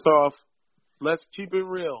crushed. First off, let's keep it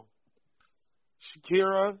real.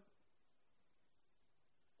 Shakira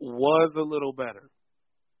was a little better.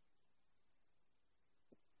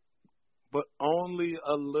 But only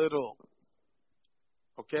a little.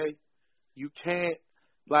 Okay? You can't,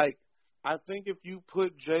 like, I think if you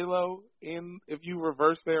put J-Lo in, if you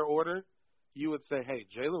reverse their order, you would say, hey,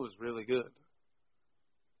 J-Lo is really good.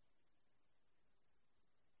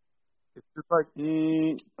 It's just like,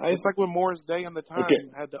 it's like when Morris Day and the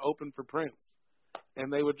Time had to open for Prince.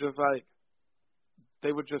 And they would just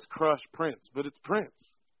crush Prince. But it's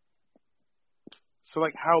Prince. So,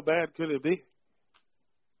 like, how bad could it be?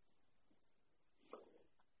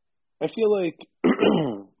 I feel like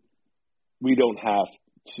we don't have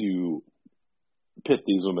to pit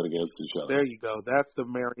these women against each other. There you go. That's the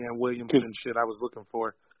Marianne Williamson shit I was looking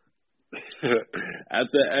for. At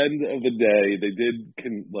the end of the day, they did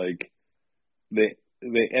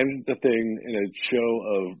they ended the thing in a show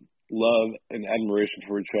of love and admiration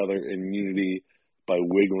for each other and unity by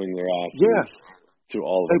wiggling their asses to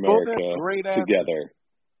all of America together.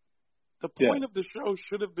 The point of the show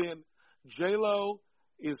should have been J-Lo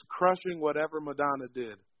is crushing whatever Madonna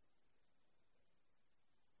did.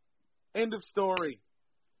 End of story.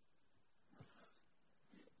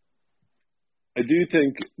 I do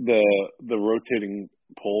think the rotating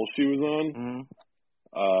pole she was on,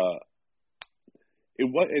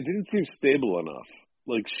 it didn't seem stable enough.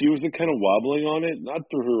 Like she was kind of wobbling on it, not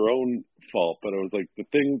through her own fault, but it was like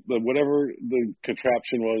whatever the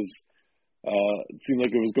contraption was, it seemed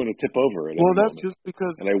like it was going to tip over. Well, that's just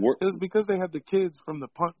because it was because they had the kids from the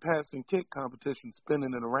punt, pass, and kick competition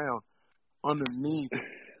spinning it around underneath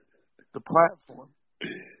the platform.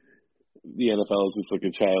 The NFL is just like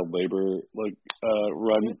a child labor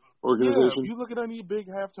run organization. Yeah, you look at any big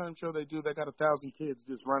halftime show they do, they got 1,000 kids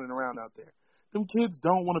just running around out there. Them kids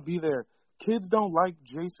don't want to be there. Kids don't like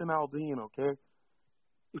Jason Aldean, okay?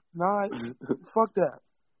 It's not. Fuck that.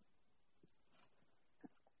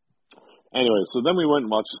 Anyway, so then we went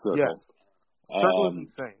and watched the Circle. Yes. Circle is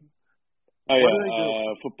insane. Oh,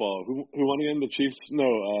 yeah, football. Who won again? The Chiefs? No,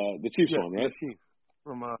 the Chiefs won, right? The Chiefs.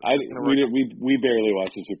 We barely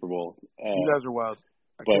watched the Super Bowl. You guys are wild.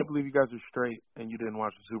 I can't believe you guys are straight and you didn't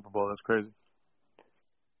watch the Super Bowl. That's crazy.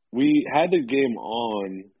 We had the game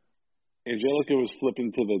on. Angelica was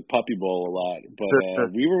flipping to the Puppy Bowl a lot,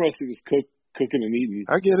 but we were mostly just cooking and eating.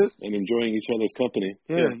 I get it. And enjoying each other's company.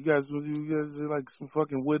 Yeah, you guys are like some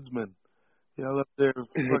fucking woodsmen. Y'all up there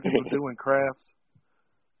fucking doing crafts.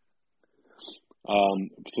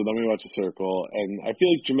 So then we watched the Circle, and I feel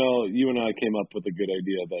like, Jamel, you and I came up with a good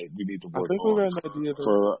idea that we need to work on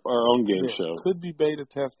for our own game show. Could be beta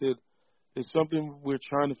tested. It's something we're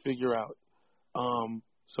trying to figure out.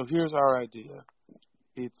 So here's our idea.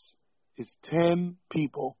 It's 10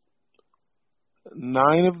 people.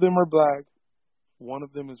 9 of them are black. 1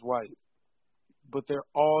 of them is white. But they're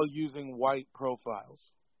all using white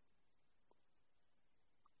profiles.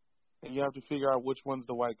 And you have to figure out which one's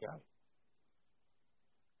the white guy.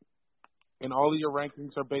 And all of your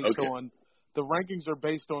rankings are based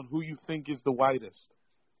on who you think is the whitest.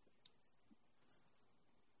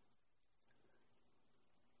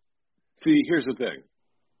 See, here's the thing.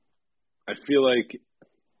 I feel like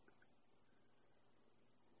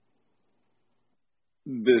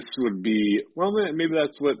this would be, well, maybe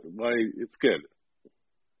that's why it's good.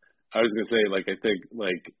 I was going to say, I think,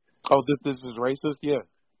 oh, this is racist? Yeah.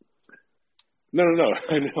 No.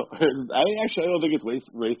 I know. I don't think it's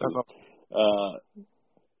racist.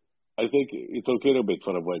 I think it's okay to make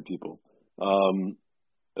fun of white people.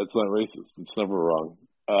 That's not racist. It's never wrong.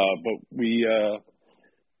 But we,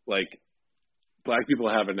 black people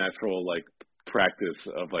have a natural, practice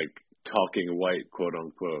of, talking white, quote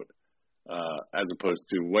unquote, as opposed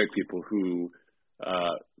to white people who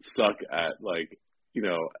suck at like, you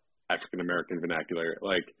know, African American vernacular.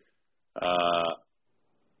 Like,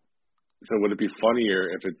 so would it be funnier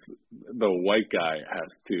if it's the white guy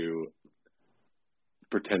has to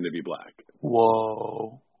pretend to be black?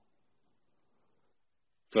 Whoa.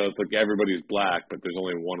 So it's like everybody's black, but there's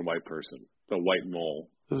only one white person, the white mole.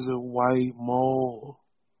 There's a white mole.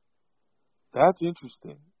 That's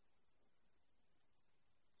interesting.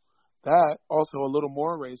 That also a little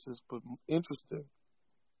more racist, but interesting.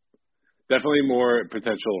 Definitely more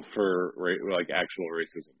potential for like actual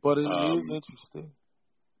racism. But it is interesting.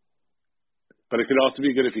 But it could also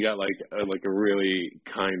be good if you got like a really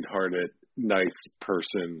kind-hearted, nice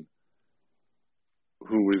person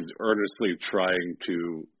who was earnestly trying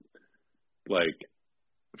to like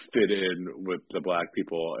fit in with the black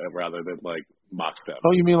people rather than like mock them.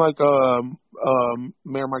 Oh, you mean like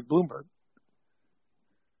Mayor Mike Bloomberg?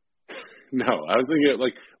 No, I was thinking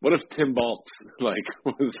like, what if Tim Baltz like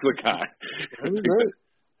was the guy? That'd be great.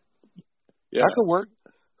 Yeah, That could work.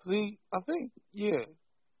 See, I think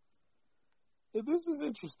this is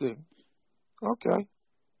interesting. Okay.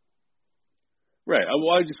 Right.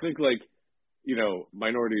 Well, I just think like, you know,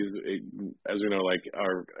 minorities, as we know, like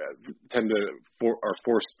are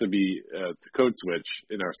forced to be to code switch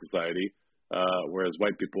in our society, whereas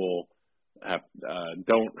white people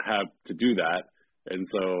don't have to do that, and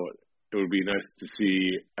so it would be nice to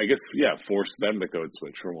see, I guess, force them to code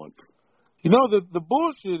switch for once. You know, the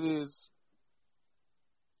bullshit is,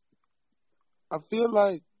 I feel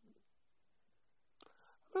like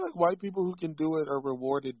white people who can do it are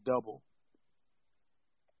rewarded double.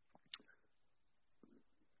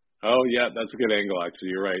 Oh yeah, that's a good angle. Actually,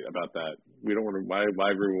 you're right about that. We don't want to. Why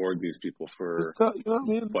reward these people for you know what I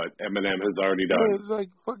mean? What Eminem has already done? Yeah, it's like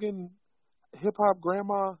fucking hip hop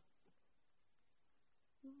grandma.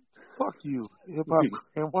 Fuck you, hip hop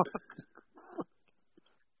grandma.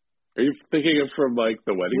 Are you thinking of from like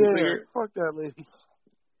the Wedding Singer? Fuck that lady.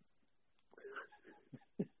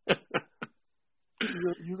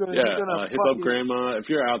 You're gonna hip hop grandma. If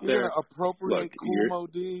you're out there, appropriate Kool Moe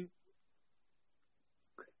Dee.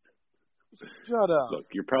 Shut up. Look,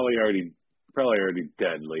 you're probably already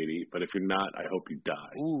dead, lady. But if you're not, I hope you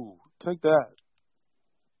die. Ooh, take that.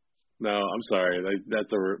 No, I'm sorry.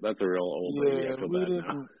 That's a real old lady. I feel bad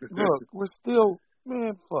now. Look, we're still,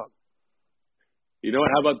 man. Fuck. You know what?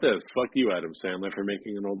 How about this? Fuck you, Adam Sandler, for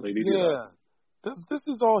making an old lady do that. This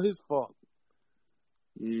is all his fault.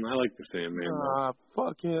 I like the Sandman.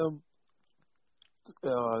 Fuck him.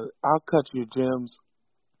 I'll cut your gems,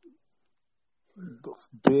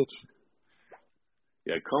 bitch.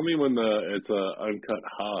 Yeah, call me when it's uncut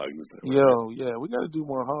hogs. Yo, yeah, we got to do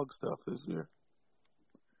more hog stuff this year.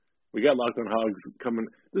 We got Locked on Hogs coming.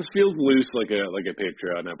 This feels loose, like a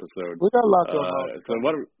Patreon episode. We got Locked on Hogs. So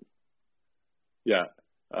what? Yeah,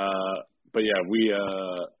 but yeah, we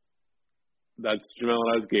that's Jamel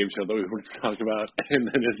and I's game show that we wanted to talk about. And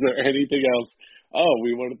then, is there anything else? Oh,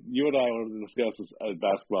 you and I wanted to discuss a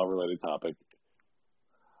basketball related topic.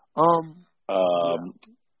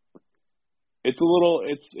 It's a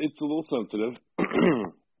little sensitive.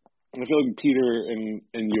 I feel like Peter and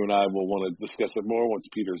you and I will want to discuss it more once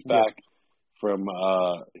Peter's back from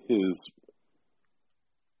his,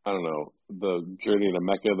 I don't know, the journey to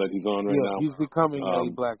Mecca that he's on right now. He's becoming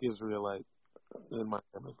a black Israelite in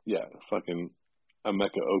Miami. Yeah, fucking a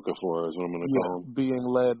Mecca Okafor is what I'm going to call him. Being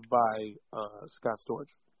led by Scott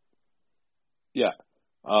Storch. Yeah.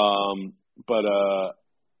 But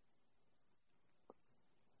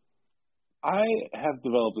I have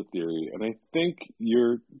developed a theory, and I think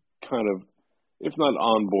you're kind of, if not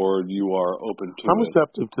on board, you are open to it. I'm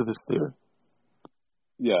receptive to this theory.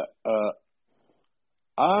 Yeah.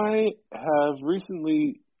 I have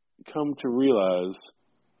recently come to realize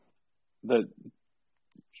that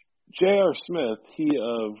J.R. Smith, he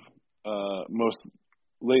of most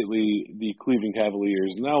lately the Cleveland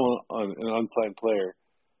Cavaliers, now an unsigned player,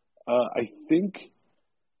 I think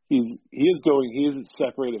he is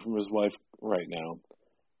separated from his wife right now.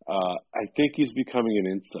 I think he's becoming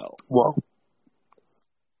an incel. Whoa.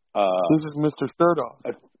 This is Mr.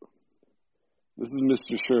 Shirtoff. This is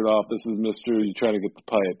Mr. Shirtoff. This is Mr. You trying to get the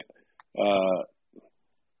pipe.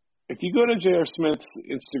 If you go to J.R. Smith's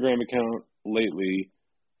Instagram account lately,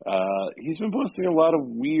 he's been posting a lot of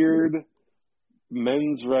weird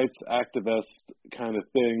men's rights activist kind of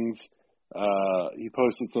things. He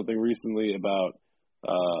posted something recently about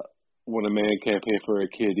when a man can't pay for a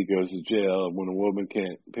kid, he goes to jail. When a woman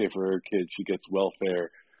can't pay for her kid, she gets welfare.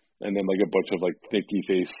 And then like a bunch of like thinky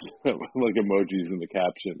face like emojis in the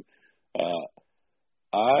caption.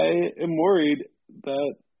 I am worried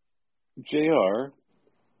that JR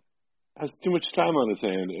has too much time on his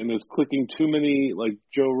hand and is clicking too many like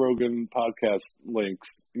Joe Rogan podcast links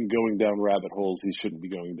and going down rabbit holes he shouldn't be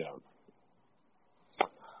going down.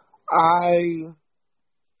 I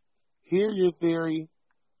hear your theory.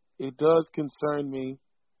 It does concern me.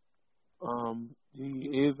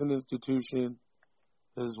 He is an institution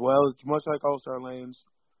as well. It's much like All-Star Lanes,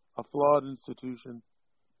 a flawed institution.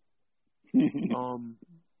 He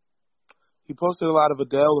posted a lot of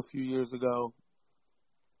Adele a few years ago.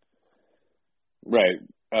 Right.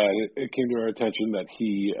 It came to our attention that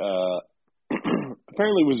he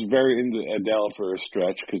apparently was very into Adele for a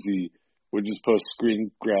stretch because he would just post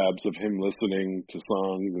screen grabs of him listening to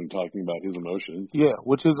songs and talking about his emotions. Yeah,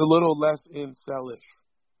 which is a little less incel-ish.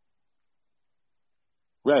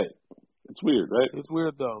 Right. It's weird, right? It's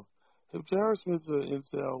weird, though. If J.R. Smith's an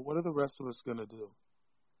incel, what are the rest of us going to do?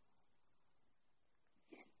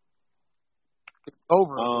 It's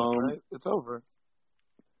over, right? It's over.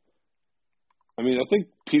 I mean, I think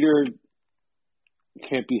Peter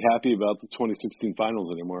can't be happy about the 2016 finals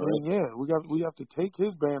anymore, right? Yeah, we have to take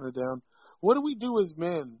his banner down. What do we do as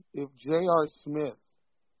men if J.R. Smith,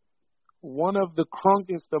 one of the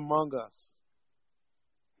crunkest among us,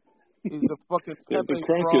 is a fucking Pepe the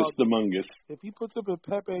crunkest frog? among us. If he puts up a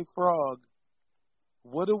Pepe frog,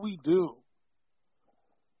 what do we do?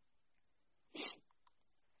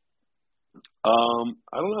 I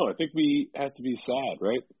don't know. I think we have to be sad,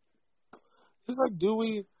 right? It's like, do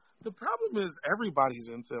we? The problem is everybody's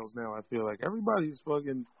incels now. I feel like everybody's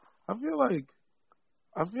fucking. I feel like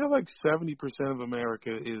 70% of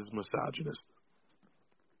America is misogynist.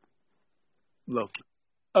 Look.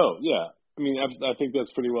 Oh yeah. I mean, I think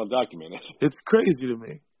that's pretty well documented. It's crazy to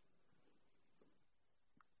me.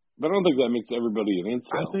 But I don't think that makes everybody an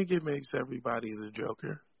incel. I think it makes everybody the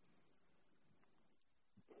Joker.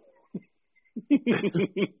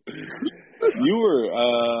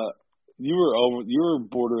 You were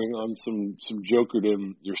bordering on some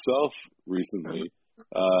jokerdom yourself recently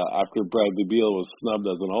after Bradley Beal was snubbed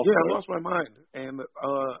as an all-star. Yeah, I lost my mind, and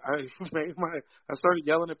I started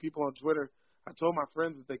yelling at people on Twitter. I told my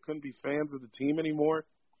friends that they couldn't be fans of the team anymore.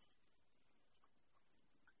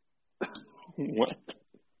 What?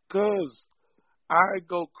 Because I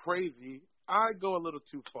go crazy. I go a little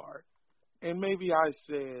too far, and maybe I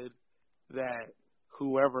said that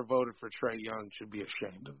whoever voted for Trae Young should be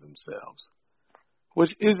ashamed of themselves,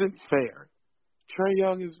 which isn't fair. Trae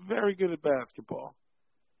Young is very good at basketball.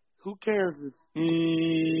 Who cares?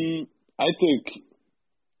 I think,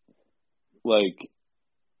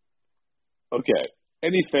 okay,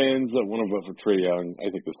 any fans that want to vote for Trae Young, I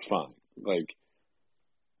think is fine. Like,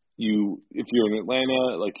 if you're in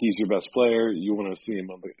Atlanta, like he's your best player, you want to see him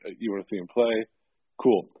play,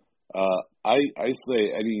 cool. I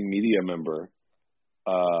say any media member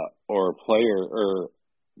or player or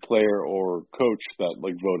coach that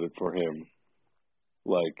voted for him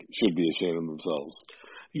should be ashamed of themselves.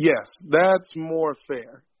 Yes, that's more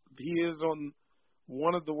fair. He is on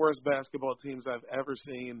one of the worst basketball teams I've ever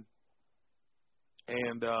seen,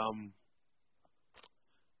 and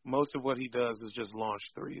most of what he does is just launch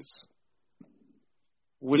threes,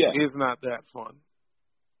 which is not that fun.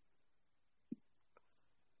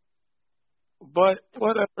 But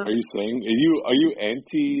whatever. Are you saying are you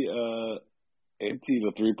anti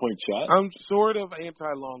the 3-point shot? I'm sort of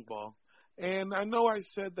anti long ball, and I know I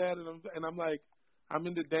said that, and I'm like, I'm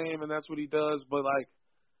into Dame, and that's what he does. But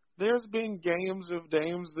there's been games of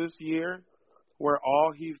Dames this year where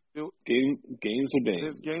all he's doing games of Dames.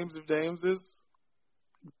 There's games of Dames is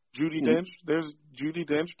Judi Dench. There's Judi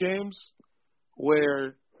Dench games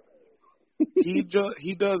where he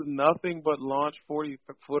does nothing but launch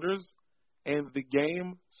 40-footers. And the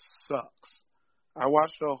game sucks. I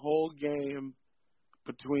watched a whole game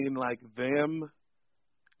between them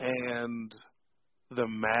and the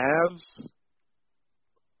Mavs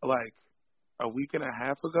a week and a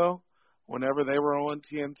half ago, whenever they were on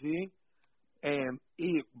TNT, and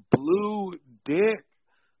it blew dick.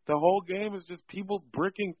 The whole game is just people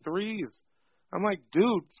bricking threes. I'm like,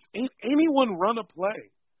 dude, ain't anyone run a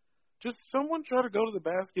play. Just someone try to go to the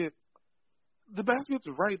basket. The basket's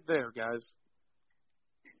right there, guys.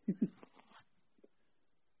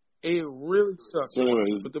 It really sucks. So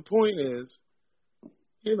anyways, but the point is,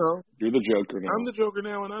 you're the Joker now. I'm the Joker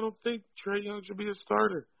now, and I don't think Trae Young should be a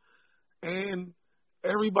starter. And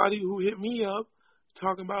everybody who hit me up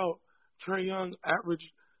talking about Trae Young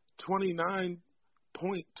averaged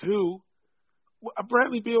 29.2,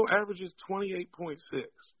 Bradley Beal averages 28.6.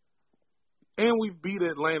 And we've beat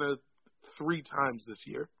Atlanta 3 times this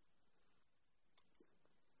year.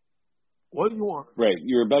 What do you want? Right.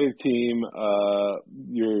 You're a better team.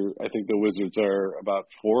 I think the Wizards are about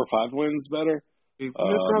 4 or 5 wins better. It's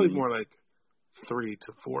probably more like 3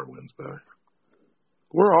 to 4 wins better.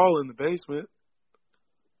 We're all in the basement.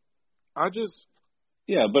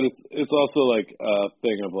 Yeah, but it's also like a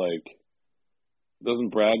thing of like, doesn't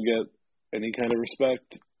Brad get any kind of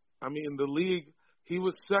respect? I mean, the league, he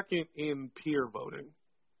was second in peer voting.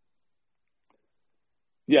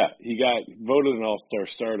 Yeah, he got voted an all-star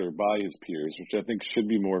starter by his peers, which I think should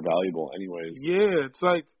be more valuable anyways. Yeah, it's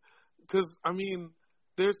like, because, I mean,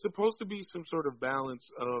 there's supposed to be some sort of balance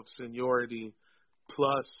of seniority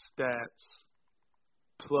plus stats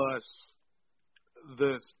plus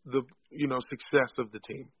the success of the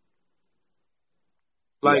team.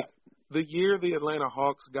 Like, the year the Atlanta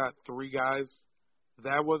Hawks got 3 guys,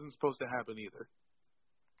 that wasn't supposed to happen either.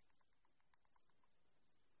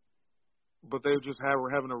 But they were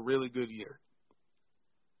having a really good year.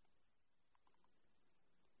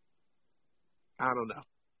 I don't know.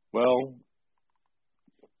 Well,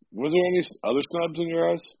 was there any other snubs in your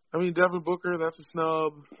eyes? I mean, Devin Booker, that's a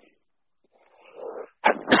snub.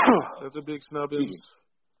 That's a big snub.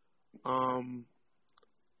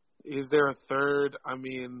 Is there a third? I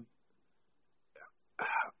mean,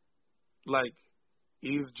 like,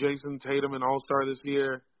 is Jason Tatum an all-star this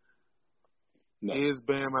year? No. Is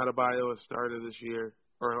Bam Adebayo a starter this year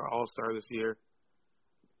or an all-star this year?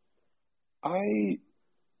 I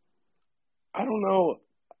don't know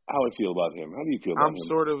how I feel about him. How do you feel about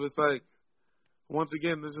him? It's like, once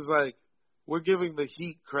again, this is like, we're giving the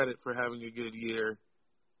Heat credit for having a good year.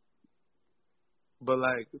 But,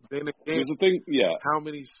 like, then again, here's the thing, how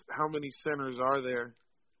many centers are there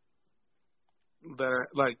that are,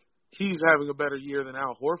 like, he's having a better year than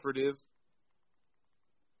Al Horford is?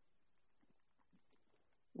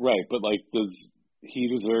 Right, but, like, do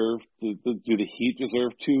the Heat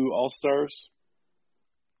deserve 2 All-Stars?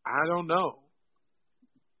 I don't know.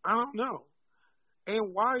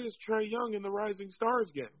 And why is Trae Young in the Rising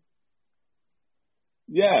Stars game?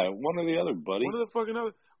 Yeah, one or the other, buddy. One of the fucking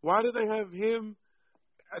other. Why do they have him?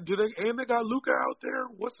 And they got Luka out there?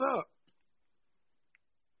 What's up?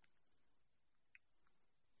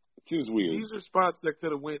 It seems weird. These are spots that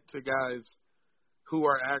could have went to guys who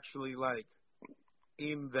are actually, like,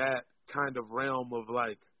 in that kind of realm of,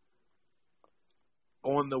 like,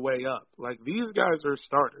 on the way up. Like, these guys are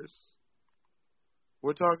starters.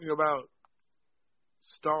 We're talking about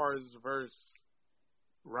stars versus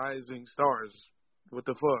rising stars. What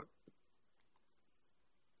the fuck?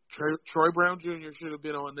 Troy Brown Jr. should have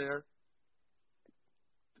been on there.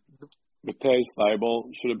 Matisse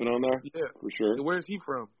Thybulle should have been on there. Yeah. For sure. Where's he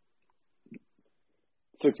from?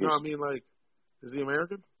 Sixers. No, I mean, like, is he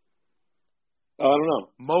American? I don't know.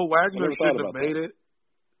 Mo Wagner shouldn't have made it.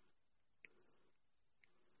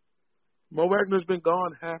 Mo Wagner's been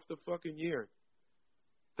gone half the fucking year.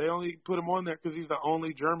 They only put him on there because he's the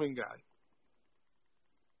only German guy.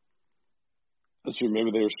 That's true.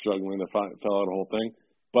 Maybe they were struggling to fill out the whole thing.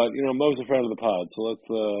 But, Mo's a friend of the pod,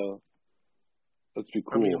 so let's be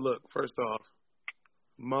cool. I mean, look, first off,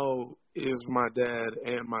 Mo is my dad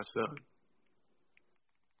and my son.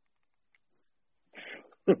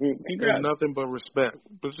 There's nothing but respect.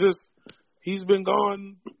 But just, he's been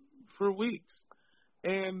gone for weeks.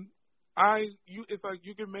 And it's like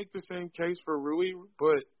you can make the same case for Rui,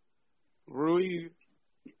 but Rui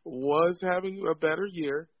was having a better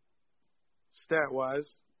year,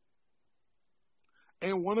 stat-wise,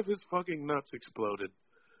 and one of his fucking nuts exploded.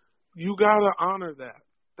 You gotta honor that.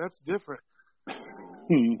 That's different.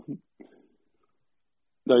 No,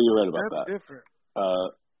 you're right about that. That's different.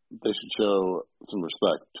 They should show some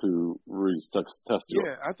respect to Rui's testicle.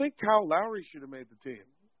 Yeah, I think Kyle Lowry should have made the team.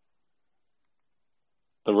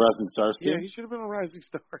 The Rising Stars team? Yeah, he should have been a Rising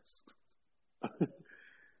Stars.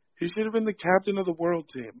 He should have been the captain of the world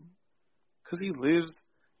team. Because he lives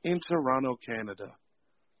in Toronto, Canada.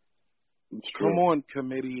 Come on,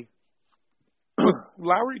 committee.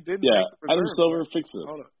 Lowry didn't. Yeah, Adam Silver fixed this.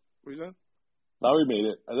 Hold on. What you said? Lowry made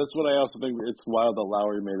it. And that's what I also think. It's wild that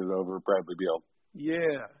Lowry made it over Bradley Beal.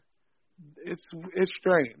 Yeah. It's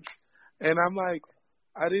strange. And I'm like,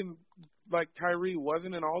 Kyrie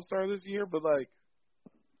wasn't an all-star this year, but, like,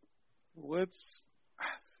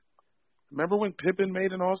 remember when Pippen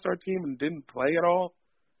made an all-star team and didn't play at all?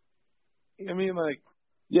 I mean, like.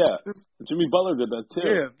 Yeah, Jimmy Butler did that too.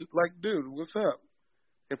 Yeah, like, dude, what's up?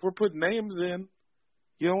 If we're putting names in,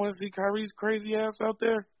 you don't want to see Kyrie's crazy ass out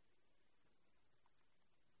there?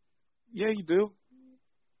 Yeah, you do.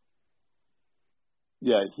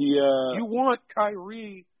 Yeah, You want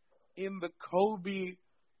Kyrie in the Kobe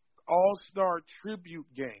All-Star tribute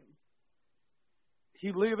game.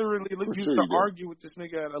 He literally used sure to he did. argue with this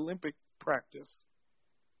nigga at Olympic practice.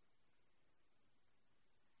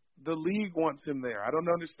 The league wants him there. I don't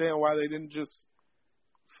understand why they didn't just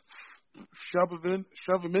shove him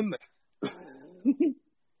in there.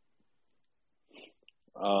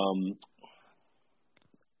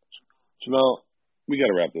 Jamel, we got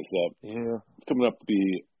to wrap this up. Yeah.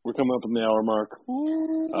 We're coming up on the hour mark.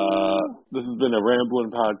 This has been a rambling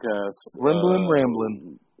podcast.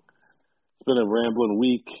 Rambling. It's been a rambling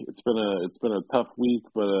week. It's been a tough week,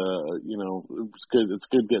 but it's good. It's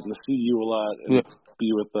good getting to see you a lot and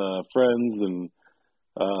be with friends and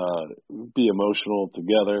be emotional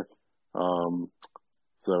together.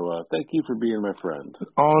 So thank you for being my friend.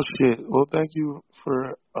 Oh shit! Well, thank you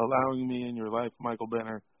for allowing me in your life, Michael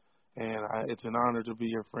Benner, and it's an honor to be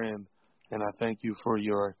your friend. And I thank you for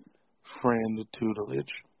your friend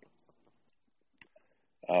tutelage.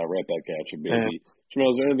 Right back at you, baby.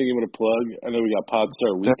 Jamel, is there anything you want to plug? I know we got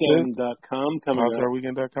PodstarWeekend.com coming up.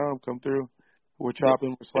 PodstarWeekend.com, come through. We're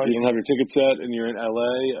chopping. If you don't have your ticket set and you're in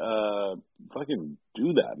LA, fucking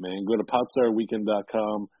do that, man. Go to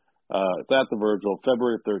PodstarWeekend.com. It's at the Virgil,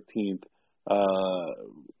 February 13th.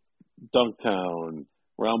 Dunktown,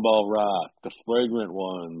 Roundball Rock, The Flagrant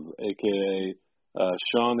Ones, a.k.a.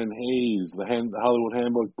 Sean and Hayes, the Hollywood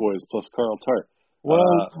Handbook Boys, plus Carl Tart.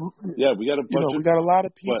 Well, yeah, we got a bunch we got a lot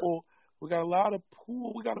of people. We got a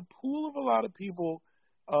pool of a lot of people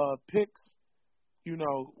picks.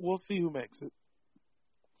 We'll see who makes it.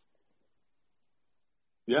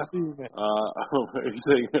 Yeah. We'll see who makes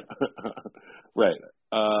it. Right.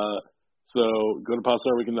 So go to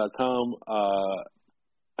PodstarWeekend.com,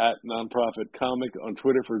 at Nonprofit Comic on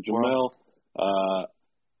Twitter for Jamel,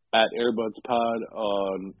 at AirbudsPod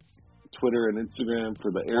on Twitter and Instagram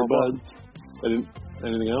for the Airbuds.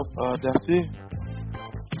 Anything else? That's it.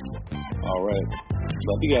 All right.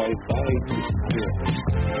 Love you guys. Bye.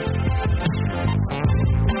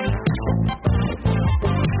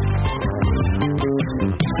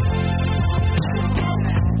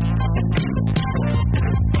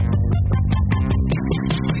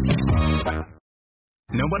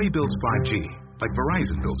 Nobody builds 5G like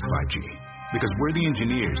Verizon builds 5G, because we're the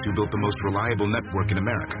engineers who built the most reliable network in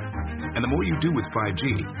America. And the more you do with 5G,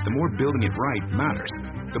 the more building it right matters.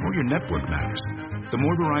 The more your network matters. The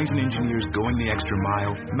more Verizon engineers going the extra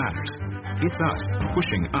mile matters. It's us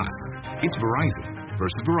pushing us. It's Verizon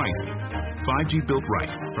versus Verizon. 5G built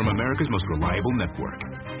right from America's most reliable network.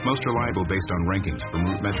 Most reliable based on rankings from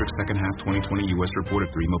RootMetrics second half 2020 U.S. report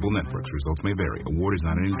of 3 mobile networks. Results may vary. Award is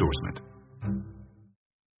not an endorsement.